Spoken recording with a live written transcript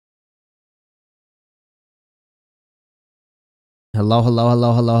Hello, hello,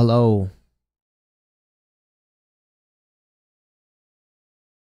 hello, hello, hello.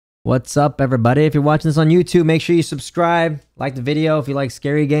 What's up, everybody? If you're watching this on YouTube, make sure you subscribe, like the video if you like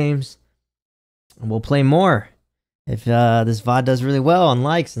scary games, and we'll play more if this VOD does really well on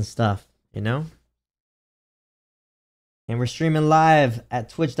likes and stuff, you know? And we're streaming live at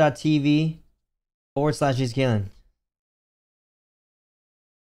twitch.tv/GSKillen.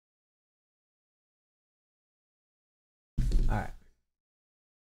 All right.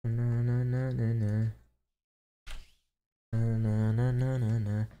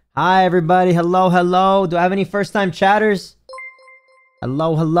 Hi, everybody. Hello, hello. Do I have any first-time chatters?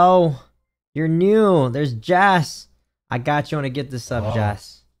 Hello, hello. You're new. There's Jas. I got you on to get this sub,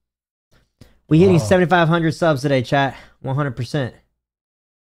 Jas. We hitting 7,500 subs today, chat. 100%.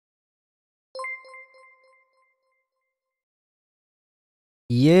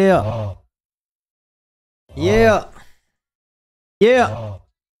 Yeah. Yeah. Yeah.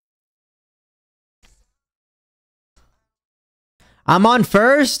 I'm on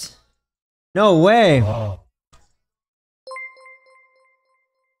first? No way.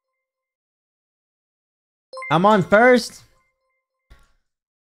 I'm on first?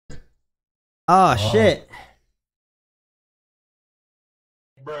 Oh, shit.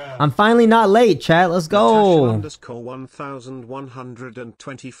 I'm finally not late, chat. Let's go.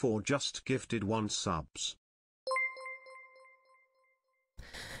 _1124 just gifted 1 subs.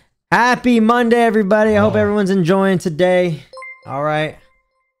 Happy Monday, everybody. I hope everyone's enjoying today. All right.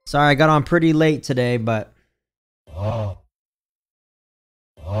 Sorry, I got on pretty late today, but...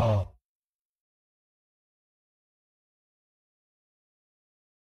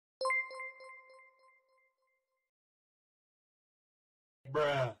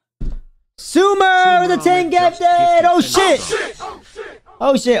 Sumer with the 10 gifted! Oh shit!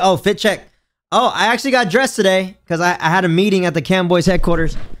 Oh shit! Oh, fit check. Oh, I actually got dressed today because I had a meeting at the Cam Boys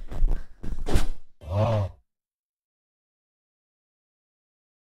headquarters.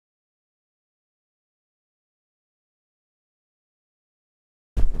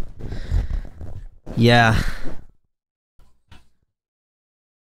 Yeah.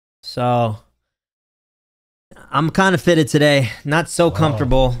 So I'm kind of fitted today. Not so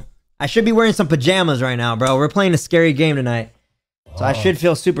comfortable. I should be wearing some pajamas right now, bro. We're playing a scary game tonight. So I should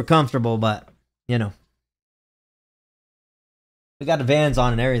feel super comfortable, but, you know. We got the Vans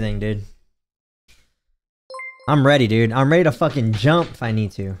on and everything, dude. I'm ready, dude. I'm ready to fucking jump if I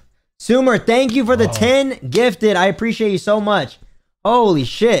need to. Sumer, thank you for the 10 gifted. I appreciate you so much. Holy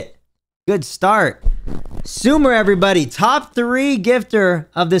shit. Good start. Sumer, everybody. Top 3 gifter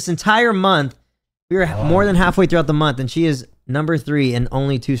of this entire month. We are more than halfway throughout the month, and she is number 3 in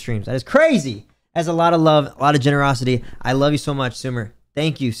only 2 streams. That is crazy. That's a lot of love, a lot of generosity. I love you so much, Sumer.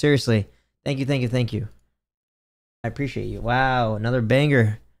 Thank you, seriously. Thank you, thank you, thank you. I appreciate you. Wow, another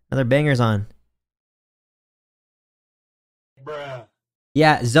banger. Another banger's on. Bruh.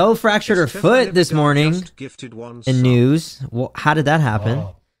 Yeah, Zoe fractured her foot this morning in news. Well, how did that happen?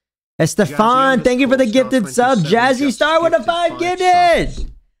 Estefan, thank you for the gifted sub. Jazzy Star with a 5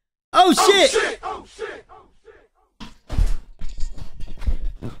 gifted. Oh shit! Oh shit!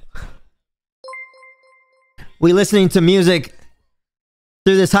 We listening to music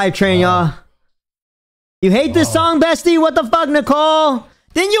through this hype train, y'all. You hate this song, bestie? What the fuck, Nicole?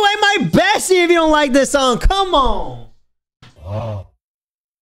 Then you ain't my bestie if you don't like this song. Come on.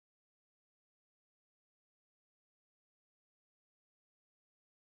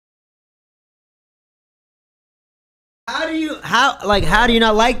 How do you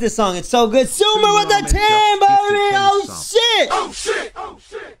not like this song? It's so good. Sumer with the 10, baby. Oh shit. Oh shit! Oh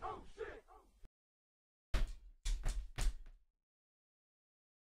shit!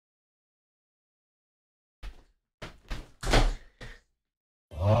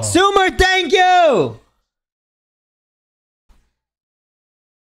 Sumer, thank you.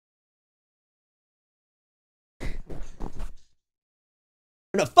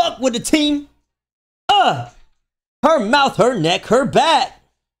 Gonna fuck with the team. Her mouth, her neck, her bat.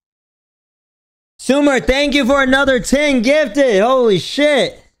 Sumer, thank you for another 10 gifted. Holy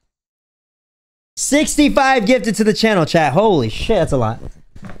shit. 65 gifted to the channel, chat. Holy shit, that's a lot.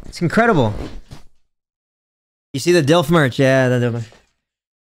 It's incredible. You see the DILF merch? Yeah, the DILF merch.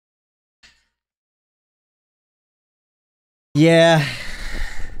 Yeah.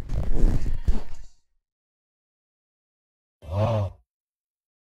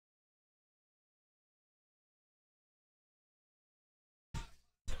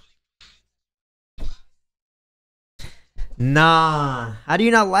 Nah. How do you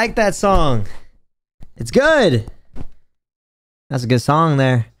not like that song? It's good. That's a good song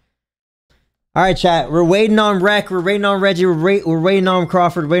there. All right, chat. We're waiting on Rec. We're waiting on Reggie. We're waiting on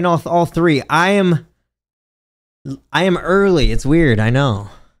Crawford. We're waiting on all three. I am early. It's weird, I know,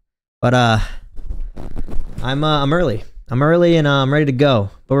 but I'm early. I'm early and I'm ready to go.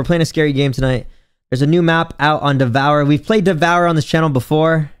 But we're playing a scary game tonight. There's a new map out on Devour. We've played Devour on this channel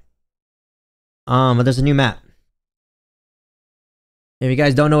before. But there's a new map. If you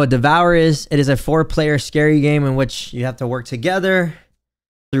guys don't know what Devour is, it is a 4-player scary game in which you have to work together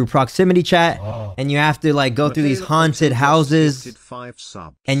through proximity chat, and you have to like go through these haunted houses,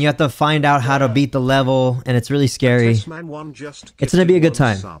 and you have to find out how to beat the level, and it's really scary. It's gonna be a good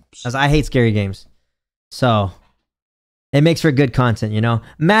time, as I hate scary games, so it makes for good content, you know.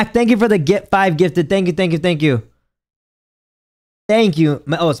 Mac, thank you for the Get 5 gifted. Thank you, thank you, thank you, thank you.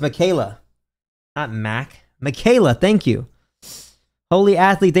 Oh, it's Michaela, not Mac. Michaela, thank you. Holy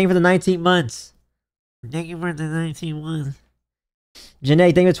Athlete, thank you for the 19 months. Thank you for the 19 months.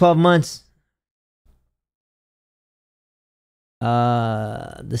 Janae, thank you for 12 months.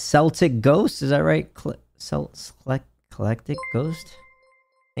 The Celtic Ghost, is that right? Collectic Ghost.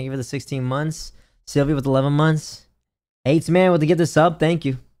 Thank you for the 16 months. Sylvia with 11 months. Eights Man with the Get the Sub, thank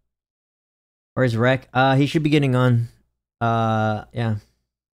you. Where's Rec? He should be getting on. Yeah.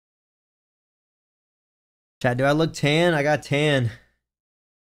 Chat, do I look tan? I got tan.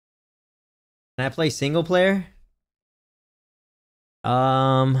 Can I play single player?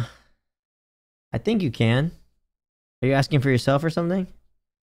 I think you can. Are you asking for yourself or something?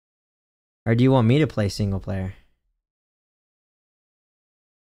 Or do you want me to play single player?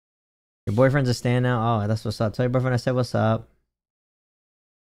 Your boyfriend's a stand now? Oh, that's what's up. Tell your boyfriend I said what's up.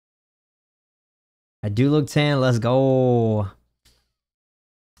 I do look tan. Let's go.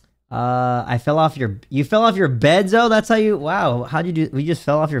 I fell off your... You fell off your bed, Zoe? That's how you... Wow. How'd you do... We just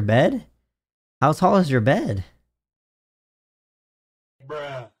fell off your bed? How tall is your bed?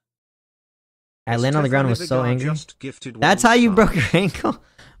 Bruh. I landed on the ground and was so angry. That's how you broke your ankle?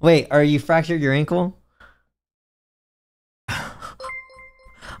 Wait, are you fractured your ankle?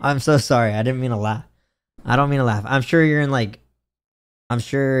 I'm so sorry. I didn't mean to laugh. I don't mean to laugh. I'm sure you're in like... I'm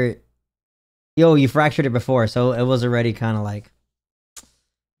sure... Yo, you fractured it before, so it was already kind of like...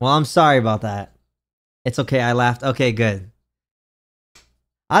 Well, I'm sorry about that. It's okay, I laughed. Okay, good.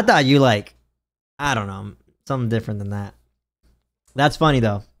 I thought you like... I don't know. Something different than that. That's funny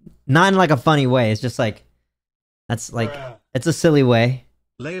though. Not in like a funny way. It's just like... That's like... It's a silly way.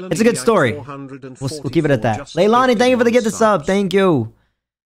 It's a good story. We'll keep it at that. Leilani, thank you for the Get the Sub. Thank you.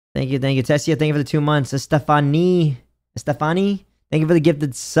 Thank you, thank you. Tessia, thank you for the 2 months. Stefani, thank you for the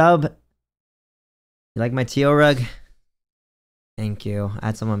gifted sub. You like my Teo rug? Thank you. I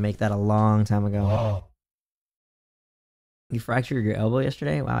had someone make that a long time ago. Wow. You fractured your elbow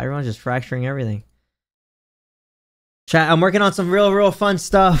yesterday? Wow, everyone's just fracturing everything. Chat, I'm working on some real fun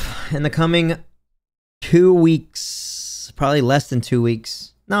stuff in the coming 2 weeks. Probably less than 2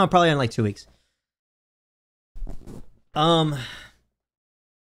 weeks. No, probably in like 2 weeks.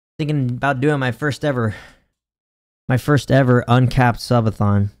 Thinking about doing my first ever uncapped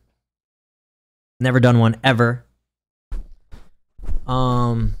subathon. Never done one ever.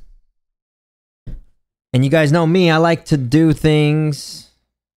 And you guys know me, I like to do things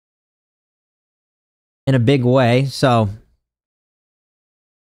in a big way, so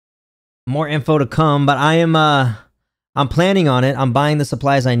more info to come, but I'm planning on it. I'm buying the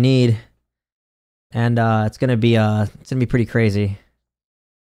supplies I need, and it's gonna be pretty crazy.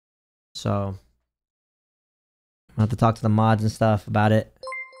 So I'll have to talk to the mods and stuff about it,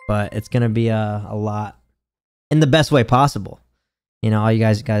 but it's gonna be a lot in the best way possible. You know, all you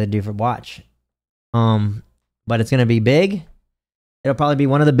guys gotta do for watch. But it's gonna be big. It'll probably be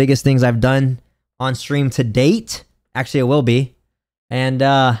one of the biggest things I've done on stream to date. Actually, it will be, and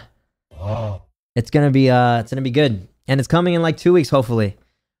it's gonna be good, and it's coming in like 2 weeks, hopefully.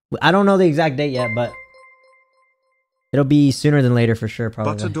 I don't know the exact date yet, but it'll be sooner than later for sure,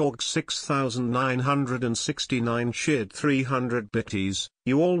 probably. Butterdog 6969 cheered 300 bitties.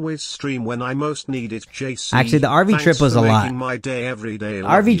 You always stream when I most need it, JC. Actually, the RV Thanks trip was for a lot. making my day every day.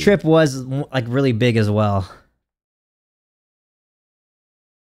 RV trip was like really big as well.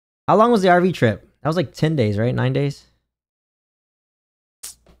 How long was the RV trip? That was like 10 days, right? 9 days?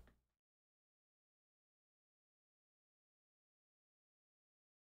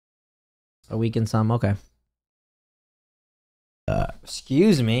 A week and some, okay.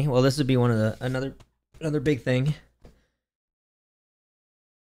 Excuse me. Well, this would be one of the another big thing.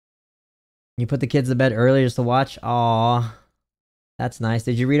 You put the kids to bed early just to watch? Aw, that's nice.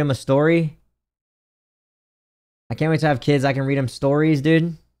 Did you read them a story? I can't wait to have kids. I can read them stories, dude. You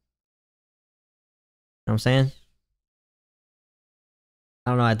know what I'm saying?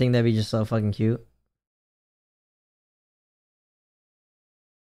 I don't know. I think that'd be just so fucking cute.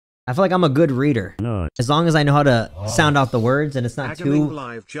 I feel like I'm a good reader. No. As long as I know how to sound out the words and it's not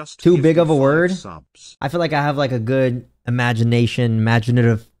Live just too big of a 5 word. subs. I feel like I have like a good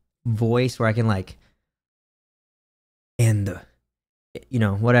imaginative voice where I can like, and you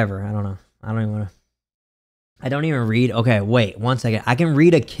know, whatever. I don't know. I don't even want to. I don't even read. Okay, wait 1 second. I can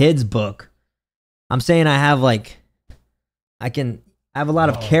read a kid's book. I'm saying I have like, I have a lot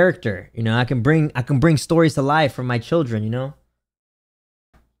of character. You know, I can bring stories to life for my children. You know.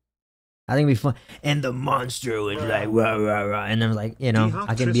 I think it'd be fun. And the monster was like, rah, rah, rah. And then like, you know,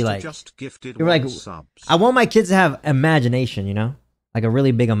 I can be like, you're like, I want my kids to have imagination, you know, like a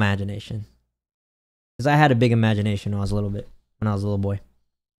really big imagination. Because I had a big imagination when I was a little boy.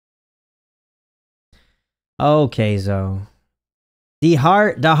 Okay, so the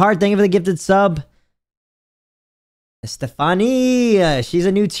heart, thank you for the gifted sub. Estefani, she's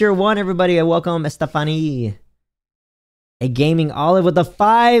a new tier 1, everybody. Welcome, Estefani. A gaming olive with the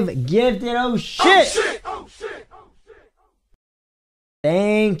 5 gifted. Oh shit! Oh shit! Oh shit! Oh shit!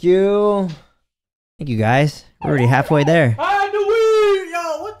 Thank you. Thank you guys. We're already halfway there. Hide the weed,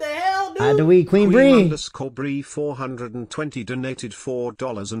 yo. What the hell, dude? Hide the weed, Queen Bree. Bree 420 donated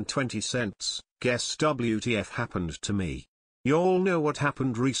 $4.20. Guess WTF happened to me. Y'all know what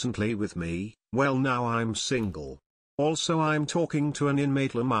happened recently with me? Well, now I'm single. Also, I'm talking to an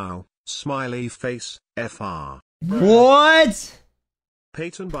inmate. Lamau. Smiley face. FR. What?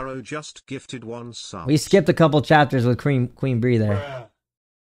 Peyton Burrow just gifted 1 sub. We skipped a couple chapters with Queen Bree there.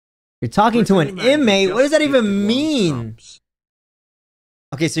 You're talking to an inmate? What does that even mean?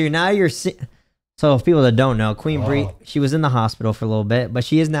 Okay, so so if people that don't know, Queen Bree, she was in the hospital for a little bit, but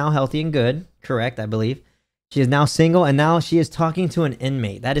she is now healthy and good. Correct, I believe. She is now single, and now she is talking to an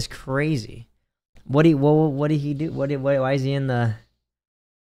inmate. That is crazy. What did he do? Why is he in the?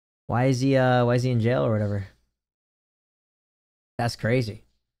 Why is he in jail or whatever? That's crazy.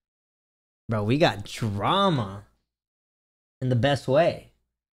 Bro, we got drama in the best way.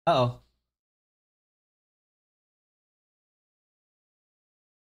 Uh-oh.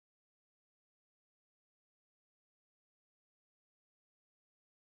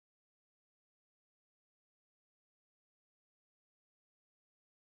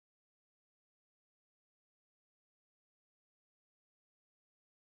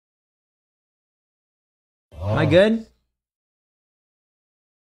 Am I good?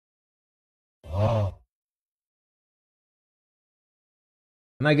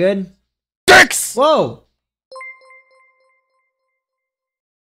 Am I good? Dicks! Whoa!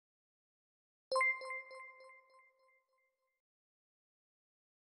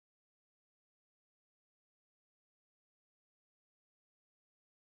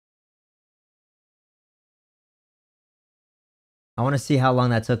 I want to see how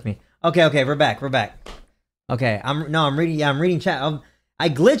long that took me. Okay, we're back. Okay, I'm reading. Yeah, I'm reading chat. I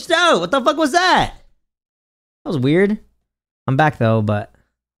glitched out. What the fuck was that? That was weird. I'm back though, but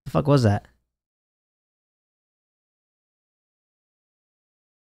what the fuck was that?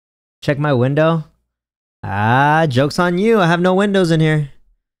 Check my window. Ah, joke's on you. I have no windows in here.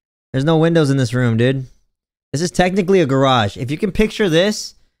 There's no windows in this room, dude. This is technically a garage. If you can picture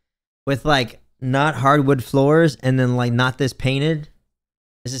this with like not hardwood floors and then like not this painted.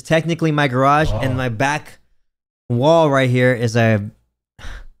 This is technically my garage, and my back wall right here is it's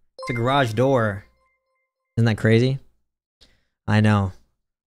a garage door. Isn't that crazy? I know.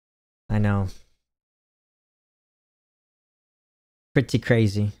 Pretty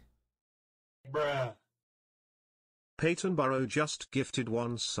crazy. Bruh. Peyton Burrow just gifted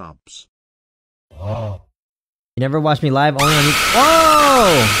 1 subs. You never watch me live only on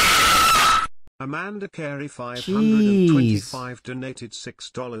Whoa! Amanda Carey 525 donated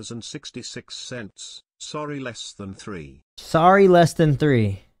 $6.66. Sorry, less than 3. Sorry, less than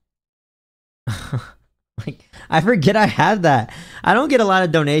 3. Like, I forget I have that. I don't get a lot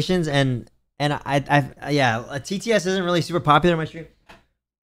of donations, and yeah, TTS isn't really super popular in my stream,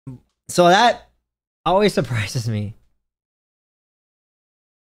 so that always surprises me.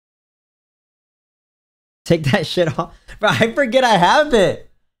 Take that shit off, bro. I forget I have it.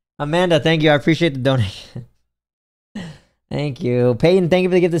 Amanda, thank you. I appreciate the donation. Thank you. Peyton, thank you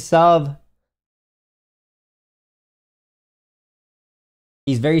for the gift of sub.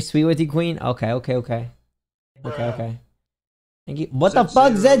 He's very sweet with you, Queen. Okay. Thank you. What the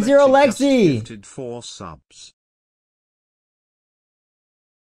fuck, Z0 Lexi? Gifted 4 subs.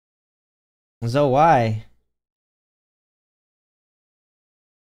 So why?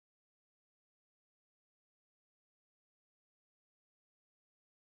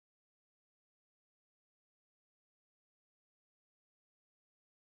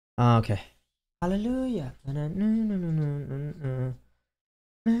 Okay. Hallelujah.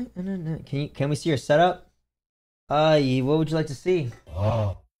 Can we see your setup? What would you like to see?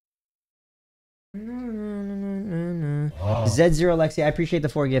 Z0 Lexi, I appreciate the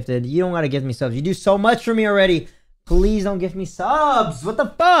 4 gifted. You don't gotta give me subs. You do so much for me already. Please don't give me subs. What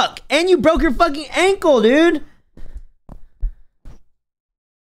the fuck? And you broke your fucking ankle, dude.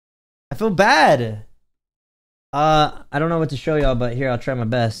 I feel bad. I don't know what to show y'all, but here, I'll try my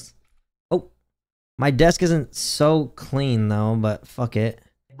best. Oh, my desk isn't so clean though, but fuck it.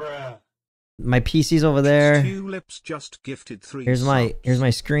 Bruh. My PC's over there. Tulips just gifted 3 Here's my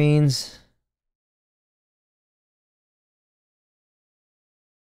screens.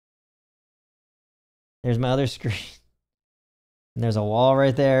 There's my other screen. And there's a wall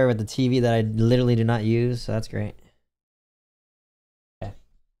right there with the TV that I literally do not use, so that's great. Okay.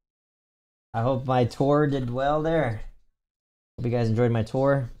 I hope my tour did well there. Hope you guys enjoyed my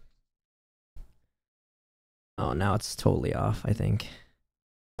tour. Oh, now it's totally off, I think.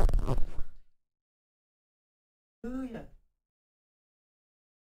 Ooh, yeah.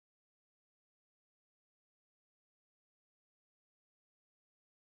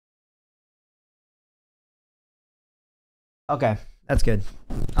 Okay, that's good.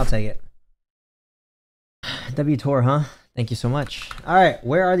 I'll take it. W tour, huh? Thank you so much. All right,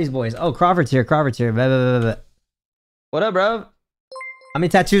 where are these boys? Oh, Crawford's here. Crawford's here. Blah, blah, blah, blah. What up, bro? How many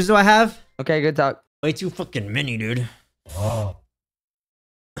tattoos do I have? Okay, good talk. Way too fucking many, dude.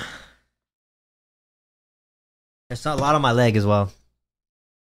 There's a lot on my leg as well.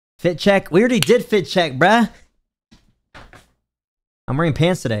 Fit check. We already did fit check, bruh. I'm wearing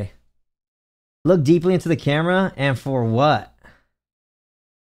pants today. Look deeply into the camera, and for what?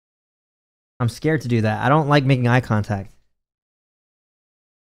 I'm scared to do that. I don't like making eye contact.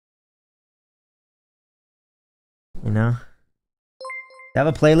 You know? Do I have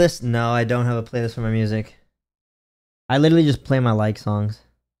a playlist? No, I don't have a playlist for my music. I literally just play my like songs.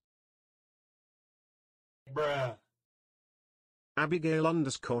 Bruh. Abigail _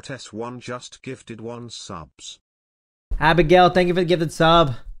 S1 just gifted 1 subs. Abigail, thank you for the gifted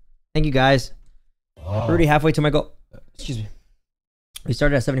sub. Thank you, guys. We're already halfway to my goal. Excuse me. We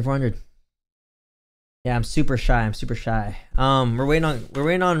started at 7,400. Yeah, I'm super shy. I'm super shy. We're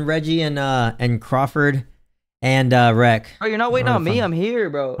waiting on Reggie and Crawford and Rec. Bro, you're not waiting on me. I'm here, I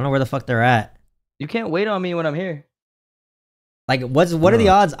bro. don't know where the fuck they're at. You can't wait on me when I'm here. Like, what are the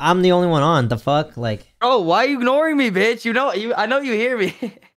odds I'm the only one on? The fuck? Like, Bro, why are you ignoring me, bitch? I know you hear me.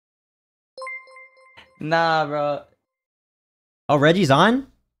 Nah, bro. oh, Reggie's on?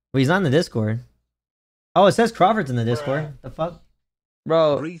 Well, he's on the Discord. Oh, it says Crawford's in the Discord. The fuck?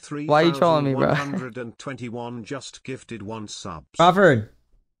 Bro, why are you trolling me, bro? 121 just gifted 1 subs. Crawford.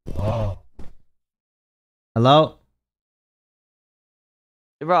 Hello?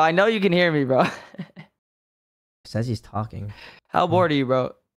 Bro, I know you can hear me, bro. Says he's talking. How bored are you,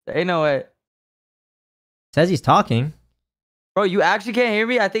 bro? There ain't no way. Says he's talking. Bro, you actually can't hear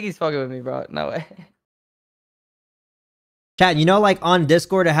me? I think he's fucking with me, bro. No way. Chat, you know, like on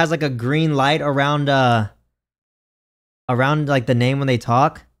Discord, it has like a green light around like the name when they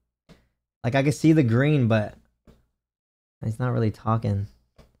talk. Like I can see the green, but he's not really talking.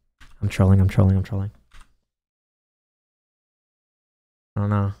 I'm trolling. I don't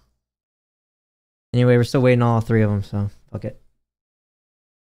know. Anyway, we're still waiting on all 3 of them, so fuck it.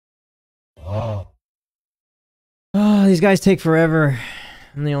 Oh, these guys take forever.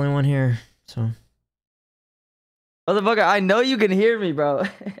 I'm the only one here, so. Motherfucker, I know you can hear me, bro.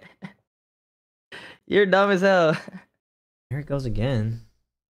 You're dumb as hell. Here it goes again.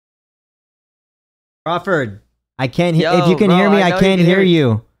 Crawford, I can't hear. Yo, if you can bro, hear me, I can't hear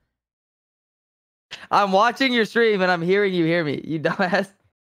you. I'm watching your stream and I'm hearing you hear me. You dumbass.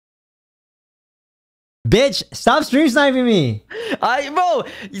 Bitch, stop stream sniping me. Bro,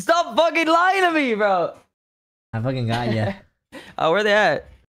 you stop fucking lying to me, bro. I fucking got you. Oh, where they at?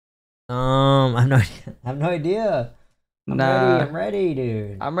 I have no idea. I'm ready,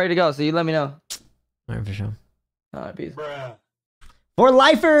 dude. I'm ready to go, so you let me know. Alright, for sure. Alright, peace. Bruh. For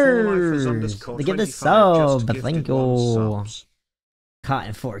lifers! _ They get the 25 sub, just but gifted thank 1 you. subs.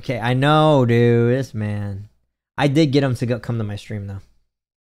 Cotton 4K. I know, dude. This man. I did get him to come to my stream, though.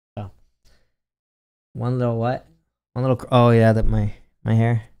 So. One little what? One little... Oh, yeah, that my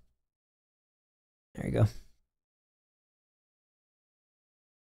hair. There you go.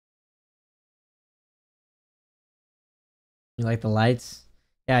 You like the lights?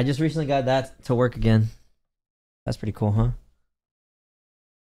 Yeah, I just recently got that to work again. That's pretty cool, huh?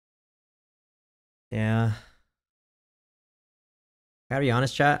 Yeah. Gotta be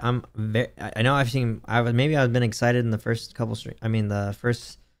honest, chat. I know I've been excited in the first couple the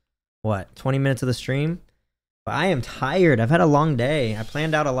first what, 20 minutes of the stream. But I am tired. I've had a long day. I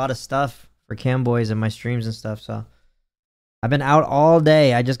planned out a lot of stuff for Cam Boys and my streams and stuff. So I've been out all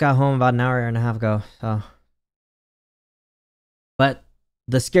day. I just got home about an hour and a half ago. So, but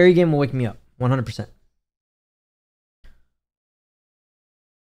the scary game will wake me up 100%.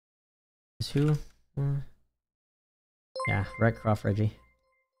 Is who? Yeah, Redcroft Reggie.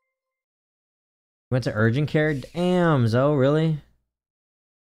 Went to urgent care. Damn, Zoe, really? You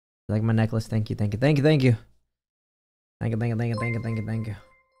like my necklace? Thank you, thank you, thank you, thank you. Thank you, thank you, thank you, thank you, thank you, thank you.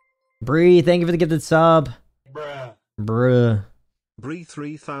 Bree, thank you for the gifted sub. Bruh. Bruh. Bree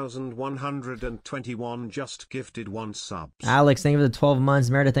 3121 just gifted 1 subs. Alex, thank you for the 12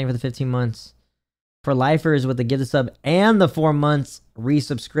 months. Meredith, thank you for the 15 months. For lifers with the gifted sub and the 4 months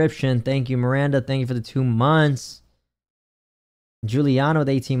resubscription. Thank you, Miranda. Thank you for the 2 months. Juliano with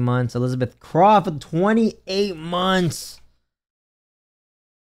 18 months. Elizabeth Croft with 28 months.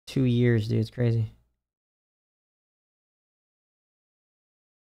 2 years, dude. It's crazy.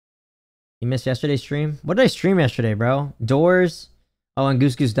 You missed yesterday's stream? What did I stream yesterday, bro? Doors. Oh, and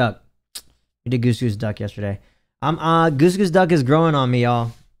Goose Goose Duck. We did Goose Goose Duck yesterday. Goose Goose Duck is growing on me,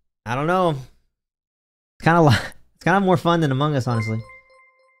 y'all. I don't know. It's kind of more fun than Among Us, honestly.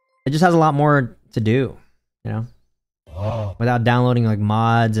 It just has a lot more to do, you know? Oh. Without downloading like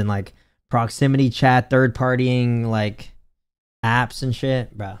mods and like proximity chat, third partying like apps and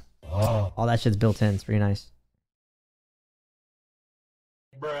shit, bro. Oh. All that shit's built in. It's pretty nice.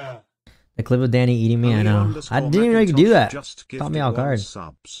 Bruh. The clip of Danny eating me, I know. I didn't even know you could do that. Caught me off guard.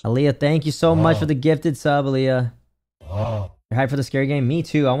 Aaliyah, thank you so much for the gifted sub, Aaliyah. You're hyped for the scary game? Me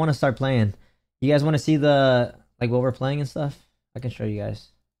too. I want to start playing. You guys want to see the, like, what we're playing and stuff? I can show you guys.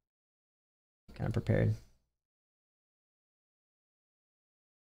 Kind of prepared.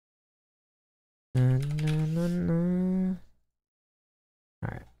 Alright.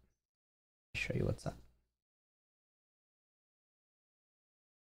 Show you what's up.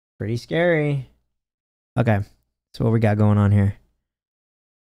 Pretty scary. Okay. So what we got going on here?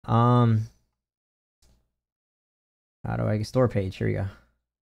 How do I get store page? Here we go.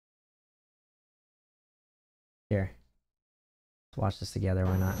 Here. Let's watch this together,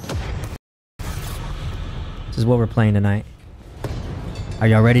 why not? This is what we're playing tonight. Are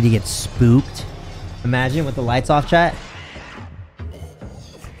y'all ready to get spooked? Imagine with the lights off, chat.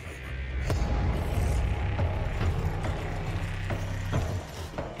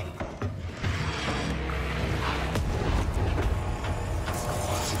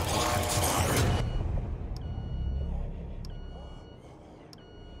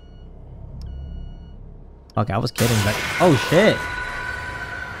 Okay, I was kidding, but oh shit.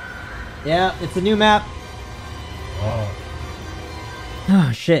 Yeah, it's a new map.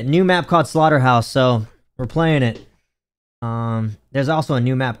 Oh shit, new map called Slaughterhouse, so we're playing it. There's also a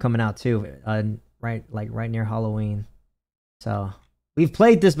new map coming out too, right near Halloween. So we've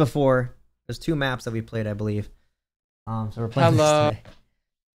played this before. There's 2 maps that we played, I believe. So we're playing this today.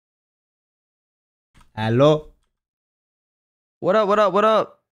 Hello. What up? What up? What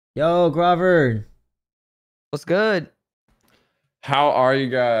up? Yo, Grover. What's good? How are you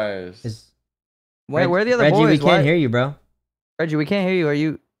guys? Where are the other Reggie, boys? we can't hear you, bro. Reggie, we can't hear you. Are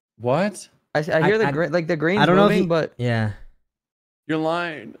you? What? I hear the green's I don't know moving, if you, but yeah. You're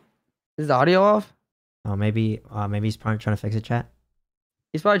lying. is the audio off? Oh, maybe he's probably trying to fix it, chat.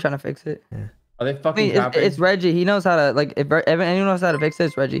 He's probably trying to fix it. Yeah. Are they I fucking mean, happy? it's Reggie. He knows how to, like, if anyone knows how to fix it,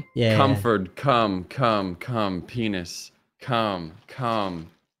 it's Reggie. Yeah. Comfort, come, penis. Come. I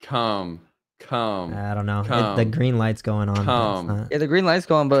don't know. Come. The green light's going on. Come. Yeah, the green light's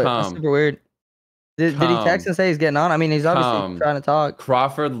going, but it's super weird. Did he text and say he's getting on? I mean, he's obviously trying to talk.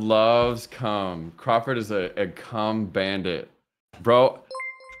 Crawford loves cum. Crawford is a cum bandit. Bro,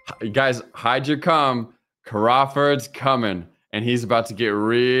 you guys, hide your cum. Crawford's coming, and he's about to get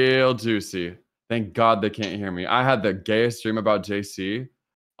real juicy. Thank God they can't hear me. I had the gayest stream about JC.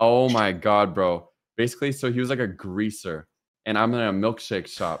 Oh my God, bro. Basically, so he was like a greaser, and I'm in a milkshake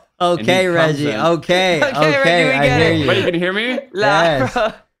shop. Okay, Reggie. Okay. Reggie, we I get hear it. you. Wait, you can hear me?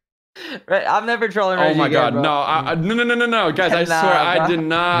 Yes. Right, I'm never trolling Reggie. Oh my God, again, bro. no, guys, I swear I did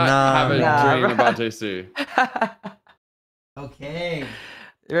not have a dream bro. about JC. Okay.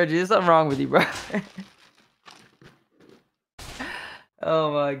 Reggie, there's something wrong with you, bro.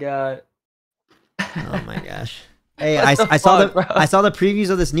 Oh my God. Oh my gosh. Hey, I saw the previews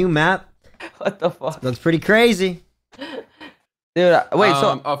of this new map. What the fuck? Looks pretty crazy. Dude, wait,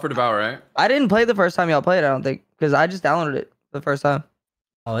 so for Devour, right? I didn't play the first time y'all played, I don't think, because I just downloaded it the first time.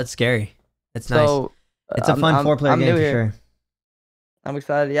 Oh, it's scary. It's So, nice. It's a fun 4-player game for sure. I'm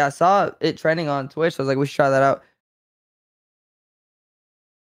excited. Yeah, I saw it trending on Twitch, so I was like, we should try that out.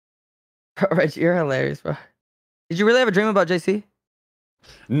 Reggie, you're hilarious, bro. Did you really have a dream about JC?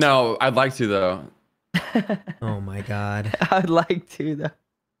 No, I'd like to though. Oh my god. I'd like to though.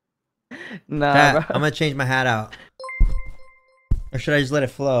 Nah, Chat, bro. I'm gonna change my hat out. Or should I just let it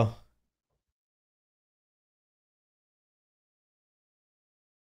flow?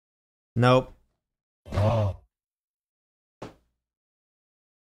 Nope. Oh.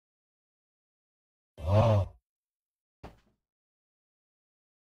 Oh.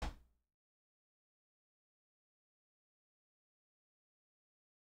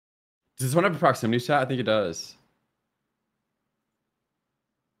 Does this one have a proximity chat? I think it does.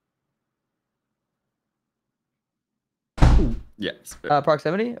 Yes.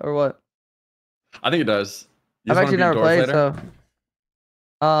 Proximity or what? I think it does. I've actually never played, so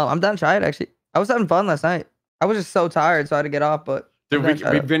I'm down to try it actually. I was having fun last night. I was just so tired, so I had to get off. But dude,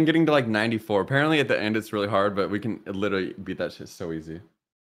 we've been getting to like 94. Apparently, at the end, it's really hard, but we can literally beat that shit so easy.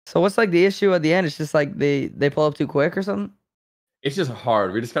 So what's like the issue at the end? It's just like they pull up too quick or something. It's just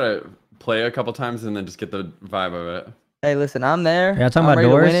hard. We just gotta play a couple times and then just get the vibe of it. Hey, listen, I'm there. Yeah, talking about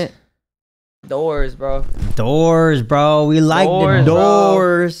doors. Doors, bro. Doors, bro. We like the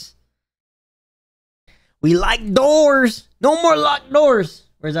doors. Bro. We like doors. No more locked doors.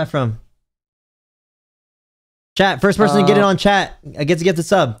 Where's that from? Chat. First person to get it on chat gets to get the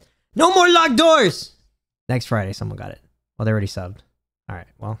sub. No more locked doors. Next Friday, someone got it. Well, they already subbed. All right.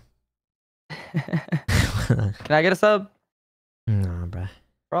 Well. Can I get a sub? No, bro.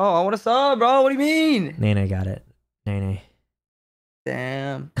 Bro, I want a sub, bro. What do you mean? Nene got it. Nene.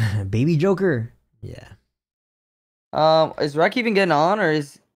 Damn. Baby Joker. Yeah. Is Rec even getting on, or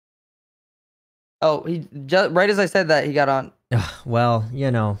is? Oh, he just right as I said that he got on. Well, you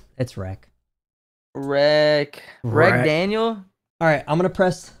know, it's Rec. Rec Daniel. All right, I'm gonna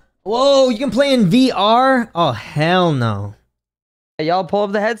press. Whoa, you can play in VR? Oh hell no. Hey, y'all pull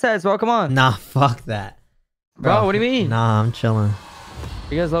up the headsets, bro. Come on. Nah, fuck that. Bro, what do you mean? Nah, I'm chilling.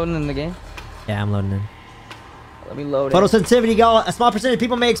 You guys loading in the game? Yeah, I'm loading in. Let me load it. Photosensitivity, go. A small percentage of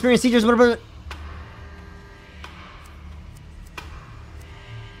people may experience seizures. Whatever.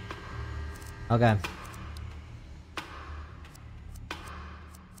 Okay.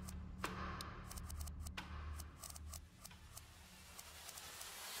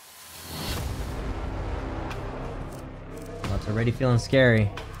 Well, it's already feeling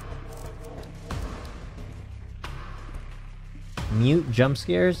scary. Mute jump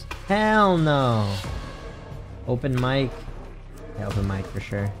scares? Hell no. Open mic. Yeah, open mic for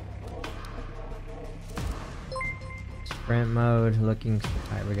sure. Sprint mode. Looking.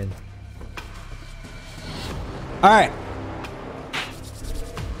 Alright, we're good. Alright.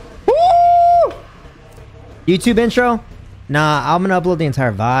 Woo! YouTube intro? Nah, I'm gonna upload the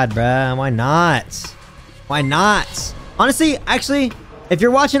entire VOD, bruh. Why not? Why not? Honestly, actually, if you're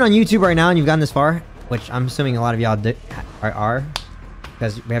watching on YouTube right now and you've gotten this far, which I'm assuming a lot of y'all are,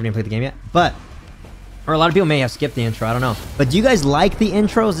 because we haven't even played the game yet, but, or a lot of people may have skipped the intro, I don't know. But do you guys like the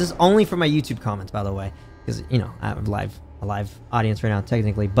intros? This is only for my YouTube comments, by the way, because, you know, I have a live audience right now,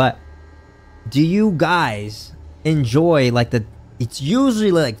 technically, but do you guys enjoy, like, it's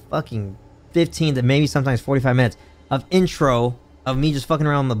usually like fucking 15 to maybe sometimes 45 minutes of intro of me just fucking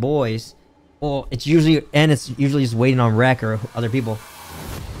around with the boys. Well, it's usually just waiting on Rec or other people.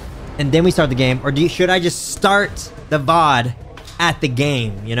 And then we start the game. Or should I just start the VOD at the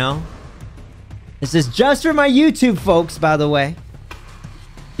game, you know? This is just for my YouTube folks, by the way.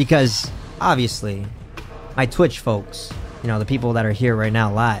 Because, obviously, my Twitch folks, you know, the people that are here right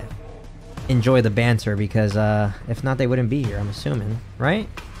now live, enjoy the banter because, if not, they wouldn't be here, I'm assuming. Right?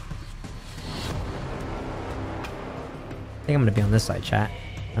 I think I'm gonna be on this side, chat.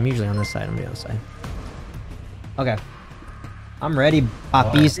 I'm usually on this side. I'm gonna be on this side. Okay. I'm ready,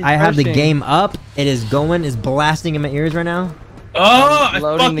 poppies. I have the game up. It is going. It's blasting in my ears right now. Oh, I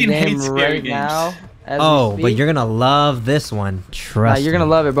loading the fucking game hate scary right games. now. Oh, but you're gonna love this one. Trust me. You're gonna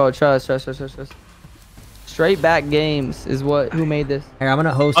love it, bro. Trust. Straight back games is who made this. Here, I'm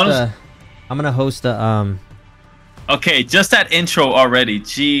gonna host a. Okay, just that intro already.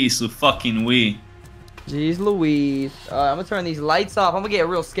 Jeez, fucking we. Jeez Louise. I'm gonna turn these lights off. I'm gonna get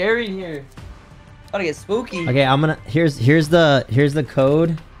real scary in here. I'm gonna get spooky. Okay, I'm gonna. Here's the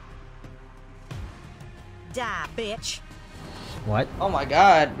code. Die, bitch. What? Oh my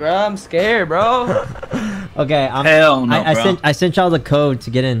god, bro. I'm scared, bro. Okay, Hell no, bro. I sent y'all the code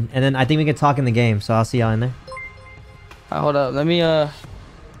to get in, and then I think we can talk in the game. So I'll see y'all in there. Hold up. Let me All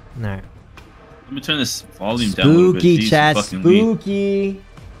right. Let me turn this volume down a little bit. Spooky Jeez, chat. fucking Spooky. we.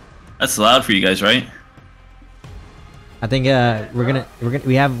 That's loud for you guys, right? I think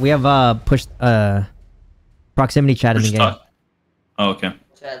we have pushed proximity chat in the game. Oh, okay.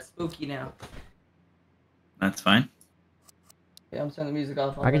 chat. Spooky now. That's fine. Yeah, I'm turning the music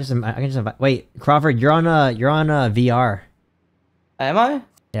off. I can just invite. Wait, Crawford, you're on VR. Am I?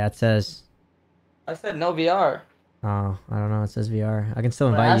 Yeah, it says. I said no VR. Oh, I don't know. It says VR. I can still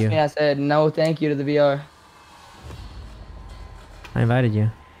When invite asked you. me, I said no, thank you to the VR. I invited you.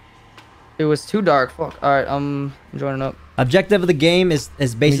 It was too dark. Fuck. All right, I'm joining up. Objective of the game is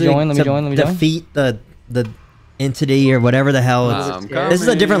basically let me to join. defeat the entity or whatever the hell. This is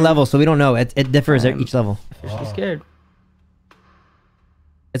a different level, so we don't know. It differs at each level. Officially scared.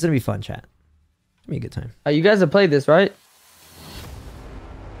 It's gonna be fun, chat. It's gonna be a good time. You guys have played this, right?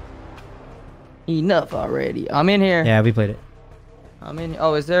 Enough already. I'm in here. Yeah, we played it. I'm in.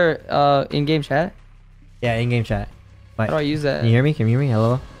 Oh, is there in-game chat? Yeah, in-game chat. How do I use that? Can you hear me? Can you hear me?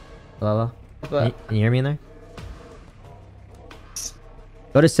 Hello? Hello? But, Can you hear me in there?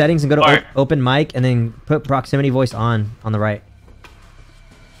 Go to settings and go to open mic and then put proximity voice on the right.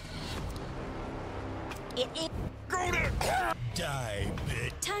 Die,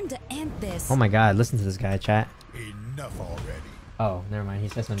 bitch. Time to end this. Oh my god, listen to this guy, chat. Enough already. Oh, never mind. He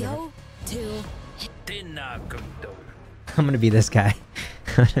said something Go to. I'm gonna be this guy.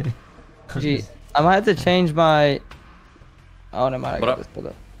 gee, I might have to change my. Oh, never mind. I What got up? this pulled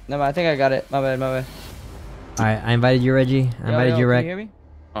up. No, I think I got it. My bad. Alright, I invited you, Reggie. I invited you, Can Rec. you hear me?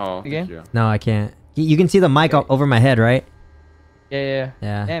 Oh, Again? thank you. No, I can't. You can see the mic over my head, right? Yeah.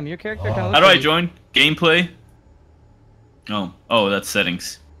 Yeah. Damn, your character kind of. How do I join? Gameplay? Oh, that's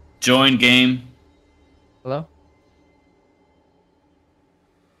settings. Join game. Hello.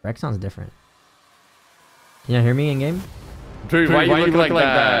 Rec sounds different. Can you hear me in game? Dude, why you look like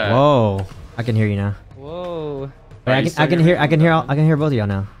that? Whoa, I can hear you now. Whoa. Wait, I can hear both of y'all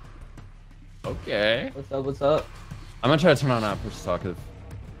now. Okay. What's up? I'm gonna try to turn on push to talk. All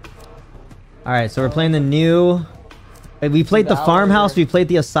right, so we're playing the new. Wait, we played the Devour. farmhouse. We played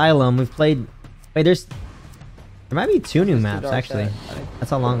the asylum. We've played. Wait, there might be 2 new It's the maps dark actually. side, I think.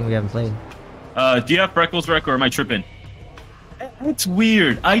 That's how long we haven't played. Do you have freckles, Rec, or am I tripping? It's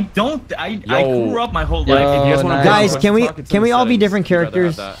weird. I grew up my whole Yo, life. If you guys wanna nice. Guys, push can to we talk, it's in the all be settings. different You'd rather have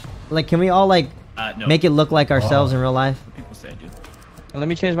characters? that. Like, can we all like No. make it look like ourselves in real life? People say I do. Let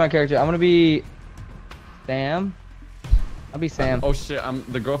me change my character. I'm gonna be Sam. I'll be Sam. Oh shit, I'm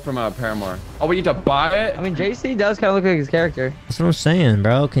the girl from Paramore. Oh, we need to buy it? I mean, JC does kind of look like his character. That's what I'm saying,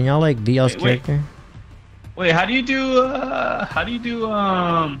 bro. Can y'all like be y'all's Wait. character? Wait, how do you do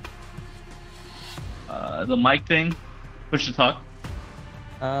the mic thing? Push to talk.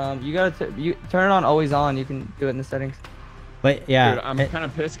 You gotta you turn it on always on. You can do it in the settings. But yeah, Dude, I'm kind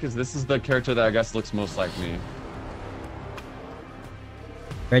of pissed because this is the character that I guess looks most like me.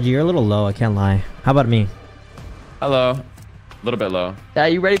 Reggie, you're a little low. I can't lie. How about me? Hello. A little bit low. Yeah,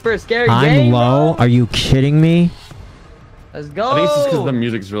 you ready for a scary I'm game? low. Bro? Are you kidding me? Let's go. I think it's just because the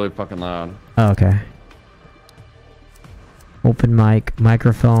music's really fucking loud. Oh, okay. Open mic,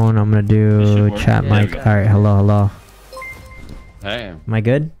 microphone. I'm gonna This do should work. chat Yeah, mic. yeah. All right, hello. Hey. Am I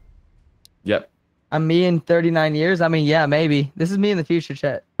good? Yep. I'm me in 39 years. I mean, yeah, maybe. This is me in the future,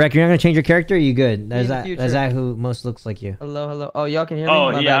 chat. Rec, you're not gonna change your character? Or are you good? in That's the that. future. That's that who most looks like you. Hello. Oh, y'all can hear me?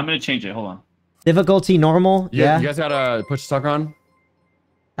 Oh My yeah, bad. I'm gonna change it. Hold on. Difficulty normal. Yeah. You guys got a push to talk on?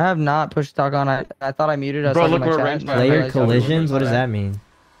 I have not pushed talk on. I thought I muted. I was Bro, talking look, to my we're chat, ranked and by I Player realized y'all were collisions. muted. What does My bad. that mean?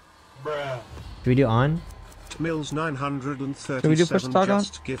 Bruh. Do we do on? Mills Can we do push 937 talk on?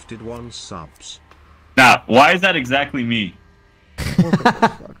 just gifted 1 subs. Now, why is that exactly me? We'll put push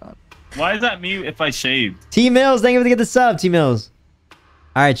talk on. Why is that me if I shaved? T Mills, thank you for get the sub. T Mills.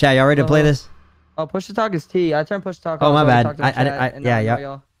 All right, chat. Y'all ready to play this? Oh, push to talk is T. I turned push to talk Oh, on. my so bad. talk to the I- chat, and yeah, now yeah.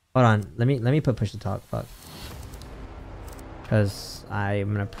 y'all. Hold on. Let me put push to talk. Fuck. Because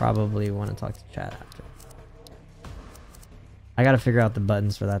I'm gonna probably want to talk to chat after. I gotta figure out the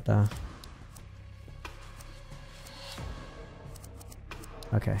buttons for that though.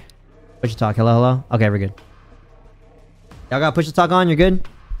 Okay. Push to talk. Hello. Okay, we're good. Y'all got push to talk on? You're good?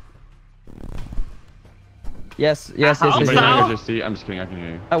 Yes. I'm Now? just see. I'm just kidding. I can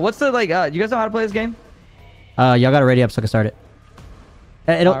hear you. What's the like? You guys know how to play this game? Y'all got it ready up so I can start it.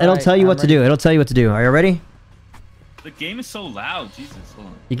 It'll Alright, tell you what I'm to do. It'll tell you what to do. Are you ready? The game is so loud. Jesus, hold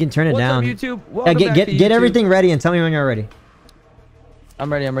on. You can turn it What's down. up, YouTube? Yeah, Welcome back to get YouTube. everything ready and tell me when you're ready.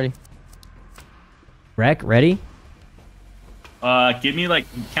 I'm ready. Rec, ready? Give me like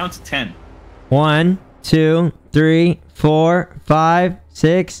count to 10. 1, 2, 3, 4, 5,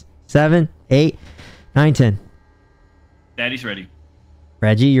 6, 7, 8, 9, 10. Daddy's ready.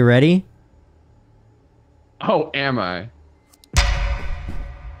 Reggie, you ready? Oh, am I?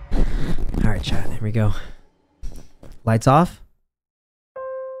 All right, chat. Here we go. Lights off?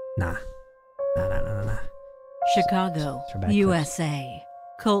 Nah. Nah. Chicago, for bad USA.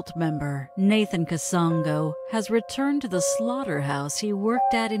 Cult member Nathan Kasongo has returned to the slaughterhouse he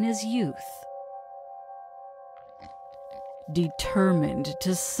worked at in his youth. Determined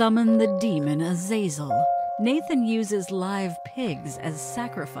to summon the demon Azazel, Nathan uses live pigs as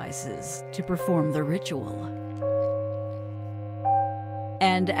sacrifices to perform the ritual.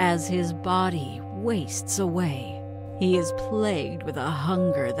 And as his body wastes away, he is plagued with a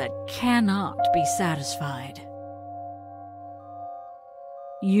hunger that cannot be satisfied.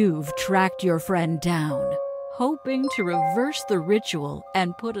 You've tracked your friend down, hoping to reverse the ritual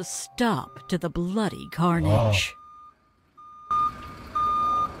and put a stop to the bloody carnage.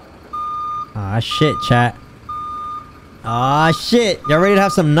 Ah, shit, chat. Ah, shit. Y'all ready to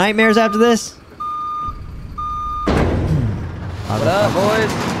have some nightmares after this? What up,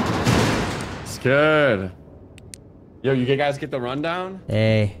 boys? It's good. Yo, you guys get the rundown?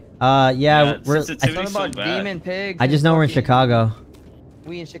 Hey. Yeah, we're... sensitivity's Something about so bad. demon pigs. I just know we're in Chicago.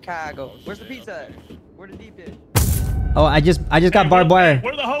 We in Chicago. Where's the pizza at? Where the deep is? Oh, I just got barbed wire.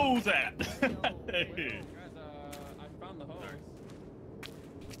 Where the hoes at? I found the hose.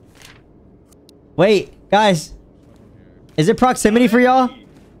 Wait, guys. Is it proximity for y'all?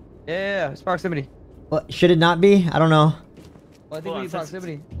 Yeah, it's proximity. Well, should it not be? I don't know. Well, I think Hold we on, need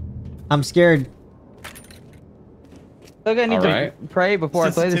proximity. I'm scared. Still gonna need to Alright. pray before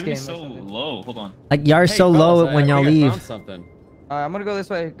I play this game. Sensitivity's so low. Hold on. Like, y'all are Hey, so fellas, low when y'all I think I leave. found something. I'm gonna go this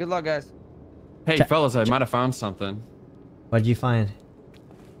way. Good luck, guys. Hey, fellas, I might have found something. What'd you find?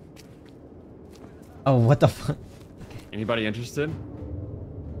 Oh, what the fuck? Anybody interested?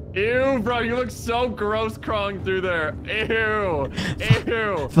 Ew, bro, you look so gross crawling through there. Ew.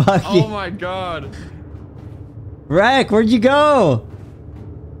 Ew. Fuck Oh you. my god. Rec, where'd you go?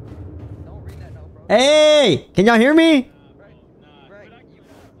 Don't ring that no, bro. Hey, can y'all hear me?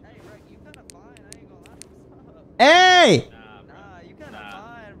 Hey! Nah, you kinda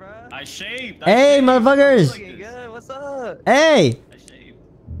fine, bro. I shaved. Hey, You motherfuckers! looking good. What's up? Hey! I shaved.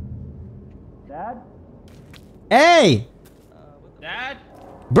 Hey! Dad?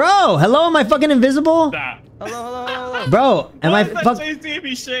 Bro, hello, am I fucking invisible? Nah. Hello. Bro, am I Why is fuck? that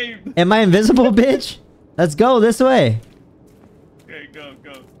JCB shaved? Am I invisible, bitch? Let's go this way. Okay, go.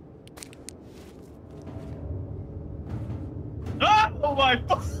 Ah! Oh my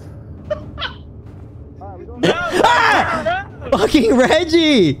fuck! Ah! Fucking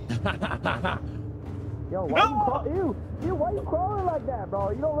Reggie! Yo, why you crawling like that,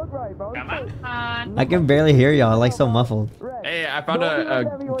 bro? You don't look right, bro. Come on. I can barely hear y'all, like so muffled. Hey, I found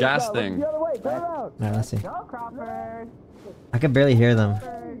a gas thing. Alright, let's see. I can barely hear them.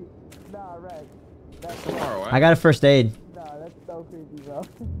 Far away. I got a first aid.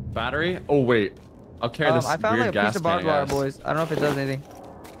 Battery? Oh wait. I'll carry this I found weird like a gas piece of can, barbed I wire, guess. boys. I don't know if it does anything.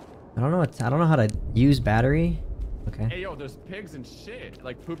 I don't know how to use battery. Okay. Hey yo, there's pigs and shit.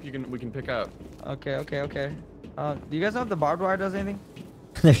 Like poop we can pick up. Okay. Do you guys know if the barbed wire does anything?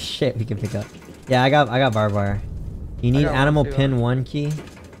 There's shit we can pick up. Yeah, I got barbed wire. You need got one animal too, pin 1 key.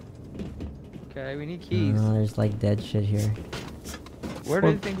 Okay, we need keys. Oh, there's like dead shit here. Where do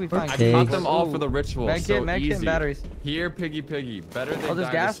you think we find I Pigs. caught them all for the ritual. Med So kit, med kit, easy. and batteries. Here, piggy. Better they Oh, there's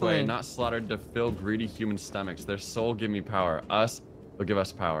die this way, gasoline. not slaughtered to fill greedy human stomachs. Their soul give me power. Us will give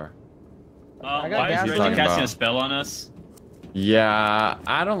us power. I got Why is gasoline. Reggie casting About. a spell on us? Yeah,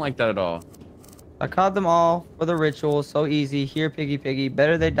 I don't like that at all. I caught them all for the ritual. So easy. Here, piggy.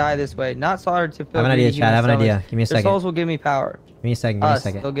 Better they die this way, not slaughtered to I fill have an greedy idea, Chad. I have an human idea. stomachs. Give me a Their second. souls will give me power. Give me a second. Give me a Us,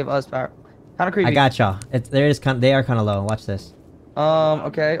 they'll second. give us power. Kind of creepy. I got y'all. They are kind of low. Watch this.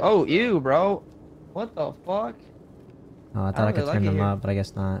 Okay. Oh, ew, bro. What the fuck? Oh, I thought I don't could really turn like it them here. up, but I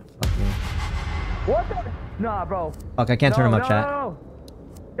guess not. Fuck me. What the? Nah, bro. Fuck, I can't turn them up, chat. No.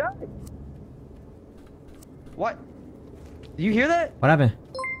 What? Did you hear that? What happened?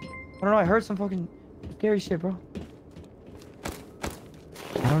 I don't know. I heard some fucking scary shit, bro.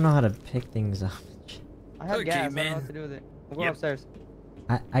 I don't know how to pick things up. I have Okay, gas. I don't know man. what to do with it. We'll go Yep. upstairs.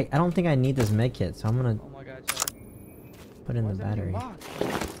 I don't think I need this med kit, so I'm gonna Oh my god, Chad. put in Why the is everything battery. locked?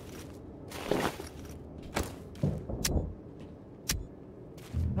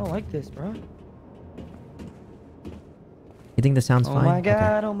 I don't like this, bro. You think this sounds Oh fine? my Okay.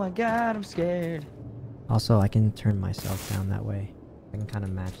 god, oh my god, I'm scared. Also, I can turn myself down that way. I can kind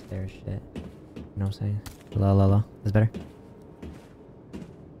of match their shit. You know what I'm saying? Low. Is better?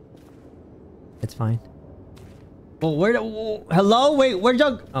 It's fine. Well, hello? Wait, where'd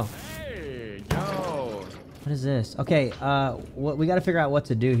y'all... Oh, Hey, yo. what is this? Okay, we gotta figure out what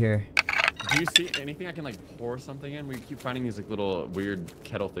to do here. Do you see anything I can like pour something in? We keep finding these like little weird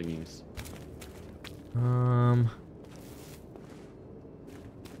kettle thingies.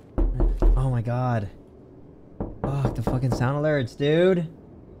 Oh my god. Fuck, the fucking sound alerts, dude.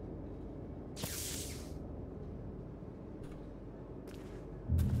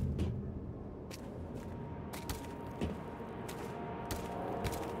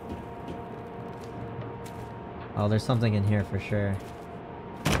 Oh, there's something in here for sure.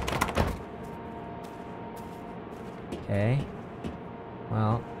 Okay.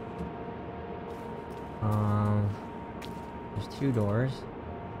 Well. There's 2 doors.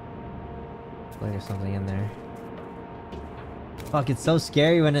 Looks like there's something in there. Fuck, it's so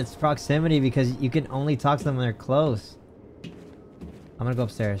scary when it's proximity because you can only talk to them when they're close. I'm gonna go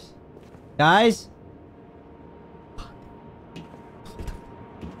upstairs. Guys?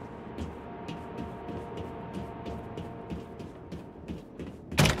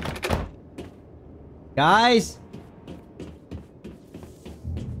 Guys?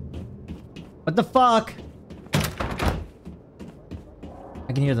 What the fuck?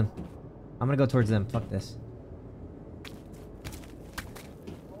 I can hear them. I'm gonna go towards them. Fuck this.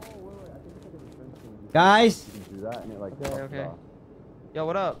 Guys? Okay. Yo,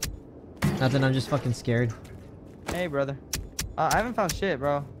 what up? Nothing, I'm just fucking scared. Hey, brother. I haven't found shit,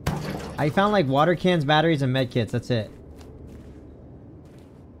 bro. I found like water cans, batteries, and med kits. That's it.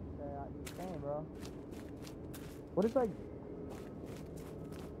 Dang, bro. What is like...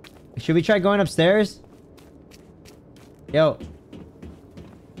 Should we try going upstairs? Yo.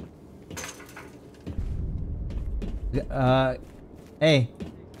 Hey.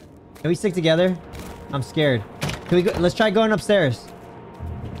 Can we stick together? I'm scared. Can we go? Let's try going upstairs.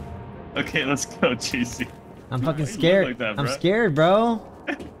 Okay, let's go, GC. I'm fucking Why you look scared. like that, I'm bro? scared, bro.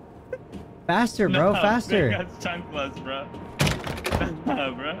 Faster, bro. Faster. Man, that's time class, bro.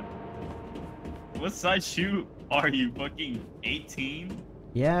 Nah, bro. What size shoe are you? Fucking 18?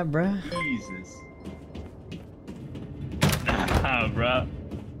 Yeah, bro. Jesus. Nah, bro.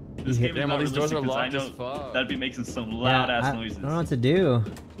 This game is Damn, not all these doors realistic are 'cause locked I as know fuck. that'd be making some Yeah, loud ass I noises. don't know what to do.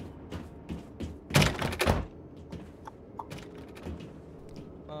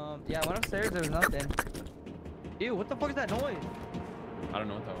 Yeah, I went upstairs, there was nothing. Ew, what the fuck is that noise? I don't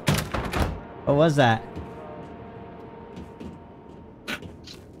know what that was. What was that?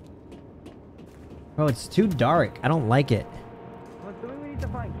 Bro, it's too dark. I don't like it. I'm assuming we need to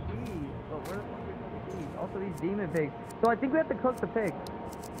find keys, but where the fuck are the keys? Also, these demon pigs. So I think we have to cook the pig.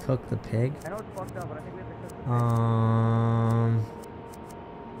 Cook the pig? I know it's fucked up, but I think we have to cook the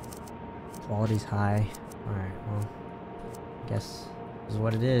pig. Quality's high. Alright, well. I guess this is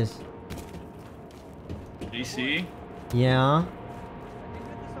what it is. DC? Yeah. I think we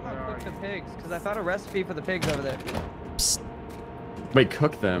have to somehow cook the pigs, because I found a recipe for the pigs over there. Wait,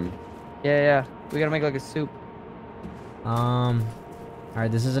 cook them. Yeah. We gotta make like a soup.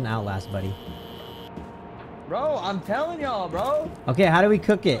 Alright, this is an Outlast, buddy. Bro, I'm telling y'all, bro. Okay, how do we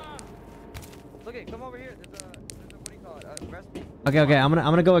cook it? Look it, come over here. There's a what do you call it? A recipe. Okay, I'm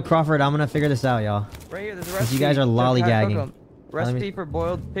gonna go with Crawford. I'm gonna figure this out, y'all. Right here, there's a 'Cause recipe. you guys are for how to cook lollygagging. 'em. Recipe for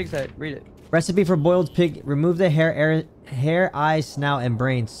boiled pig's head. Read it. Recipe for boiled pig. Remove the hair, eyes, snout, and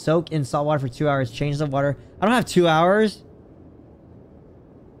brain. Soak in salt water for 2 hours. Change the water. I don't have 2 hours.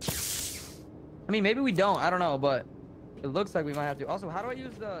 I mean, maybe we don't. I don't know, but it looks like we might have to. Also, how do I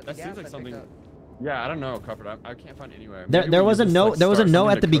use the That gas seems like I picked something. up? Yeah, I don't know, Crawford. I can't find anywhere. There was a note. There was a note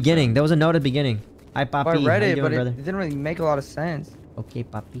at the beginning. There was a note at the beginning. Hi, Papi. I read How you it, doing, but it brother? didn't really make a lot of sense. Okay,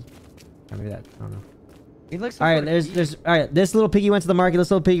 Papi. Maybe that. I don't know. He looks. All right, there's. All right, this little piggy went to the market. This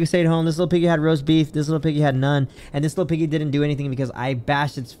little piggy stayed home. This little piggy had roast beef. This little piggy had none. And this little piggy didn't do anything because I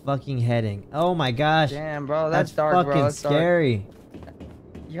bashed its fucking head in. Oh my gosh. Damn, bro, that's dark, fucking bro. That's scary. Dark.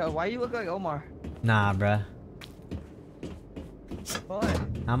 Yo, why you look like Omar? Nah, bruh. What?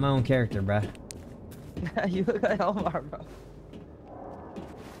 I'm my own character, bruh. You look like Omar, bro.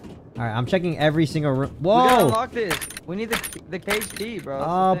 All right, I'm checking every single room. We gotta Whoa! unlock this. We need the cage key, bro.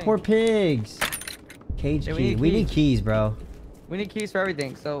 That's Oh, the thing. poor pigs. Cage Yeah, key. we We need need keys, bro. We need keys for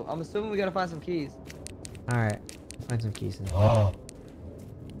everything, so I'm assuming we gotta find some keys. All right, find some keys. Then. Oh.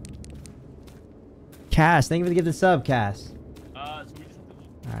 Cass, thank you for the gift of sub, Cass. So we just have to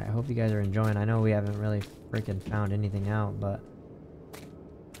look. All right, I hope you guys are enjoying. I know we haven't really freaking found anything out, but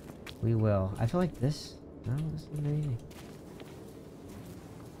we will. I feel like this. No, this isn't anything.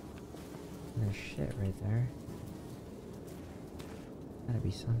 There's shit right there. Gotta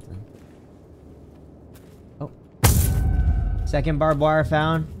be something. Oh. Second barbed wire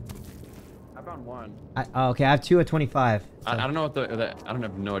found. I found one. Oh, okay, I have 2 at 25. I don't know what I don't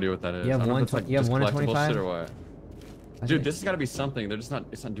have no idea what that is. You have I don't know one if it's, like, you have just 1 at collectible 25? shit or what. I Dude, think- this has got to be something. They're just not.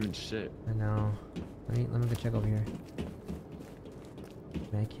 It's not doing shit. I know. Let me go check over here.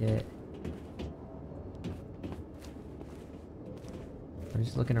 Med kit. I'm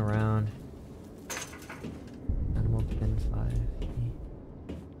just looking around. Animal pin 5.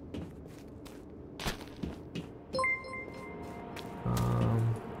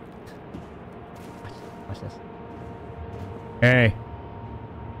 Watch this. Hey.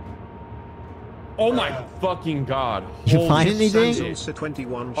 Oh my fucking god. You Holy find anything? shit. Sansalsa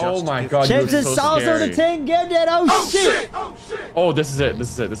 21 Oh just my gifted god, Chips you're and so salsa scary. the 10 gifted. Oh shit. Oh, this is it.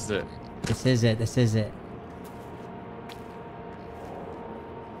 This is it. This is it. This is it. This is it.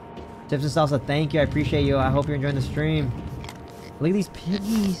 Chips and salsa, thank you. I appreciate you. I hope you're enjoying the stream. Look at these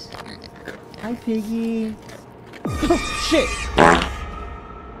piggies. Hi, piggy. Oh, shit.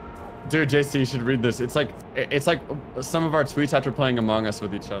 Dude, JC, you should read this. It's like some of our tweets after playing Among Us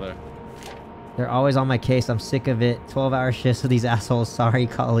with each other. They're always on my case. I'm sick of it. 12-hour shifts with these assholes. Sorry,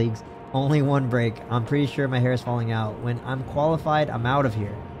 colleagues. Only one break. I'm pretty sure my hair is falling out. When I'm qualified, I'm out of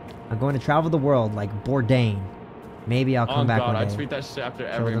here. I'm going to travel the world like Bourdain. Maybe I'll come back God, one day. I tweet that shit after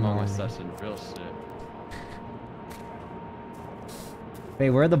every them Among Us morning. session. Real shit. Wait,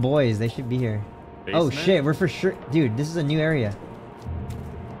 where are the boys? They should be here. Oh Basement? shit, we're for sure. Dude, this is a new area.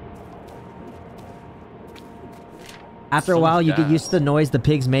 After a So while, much you get gas. used to the noise the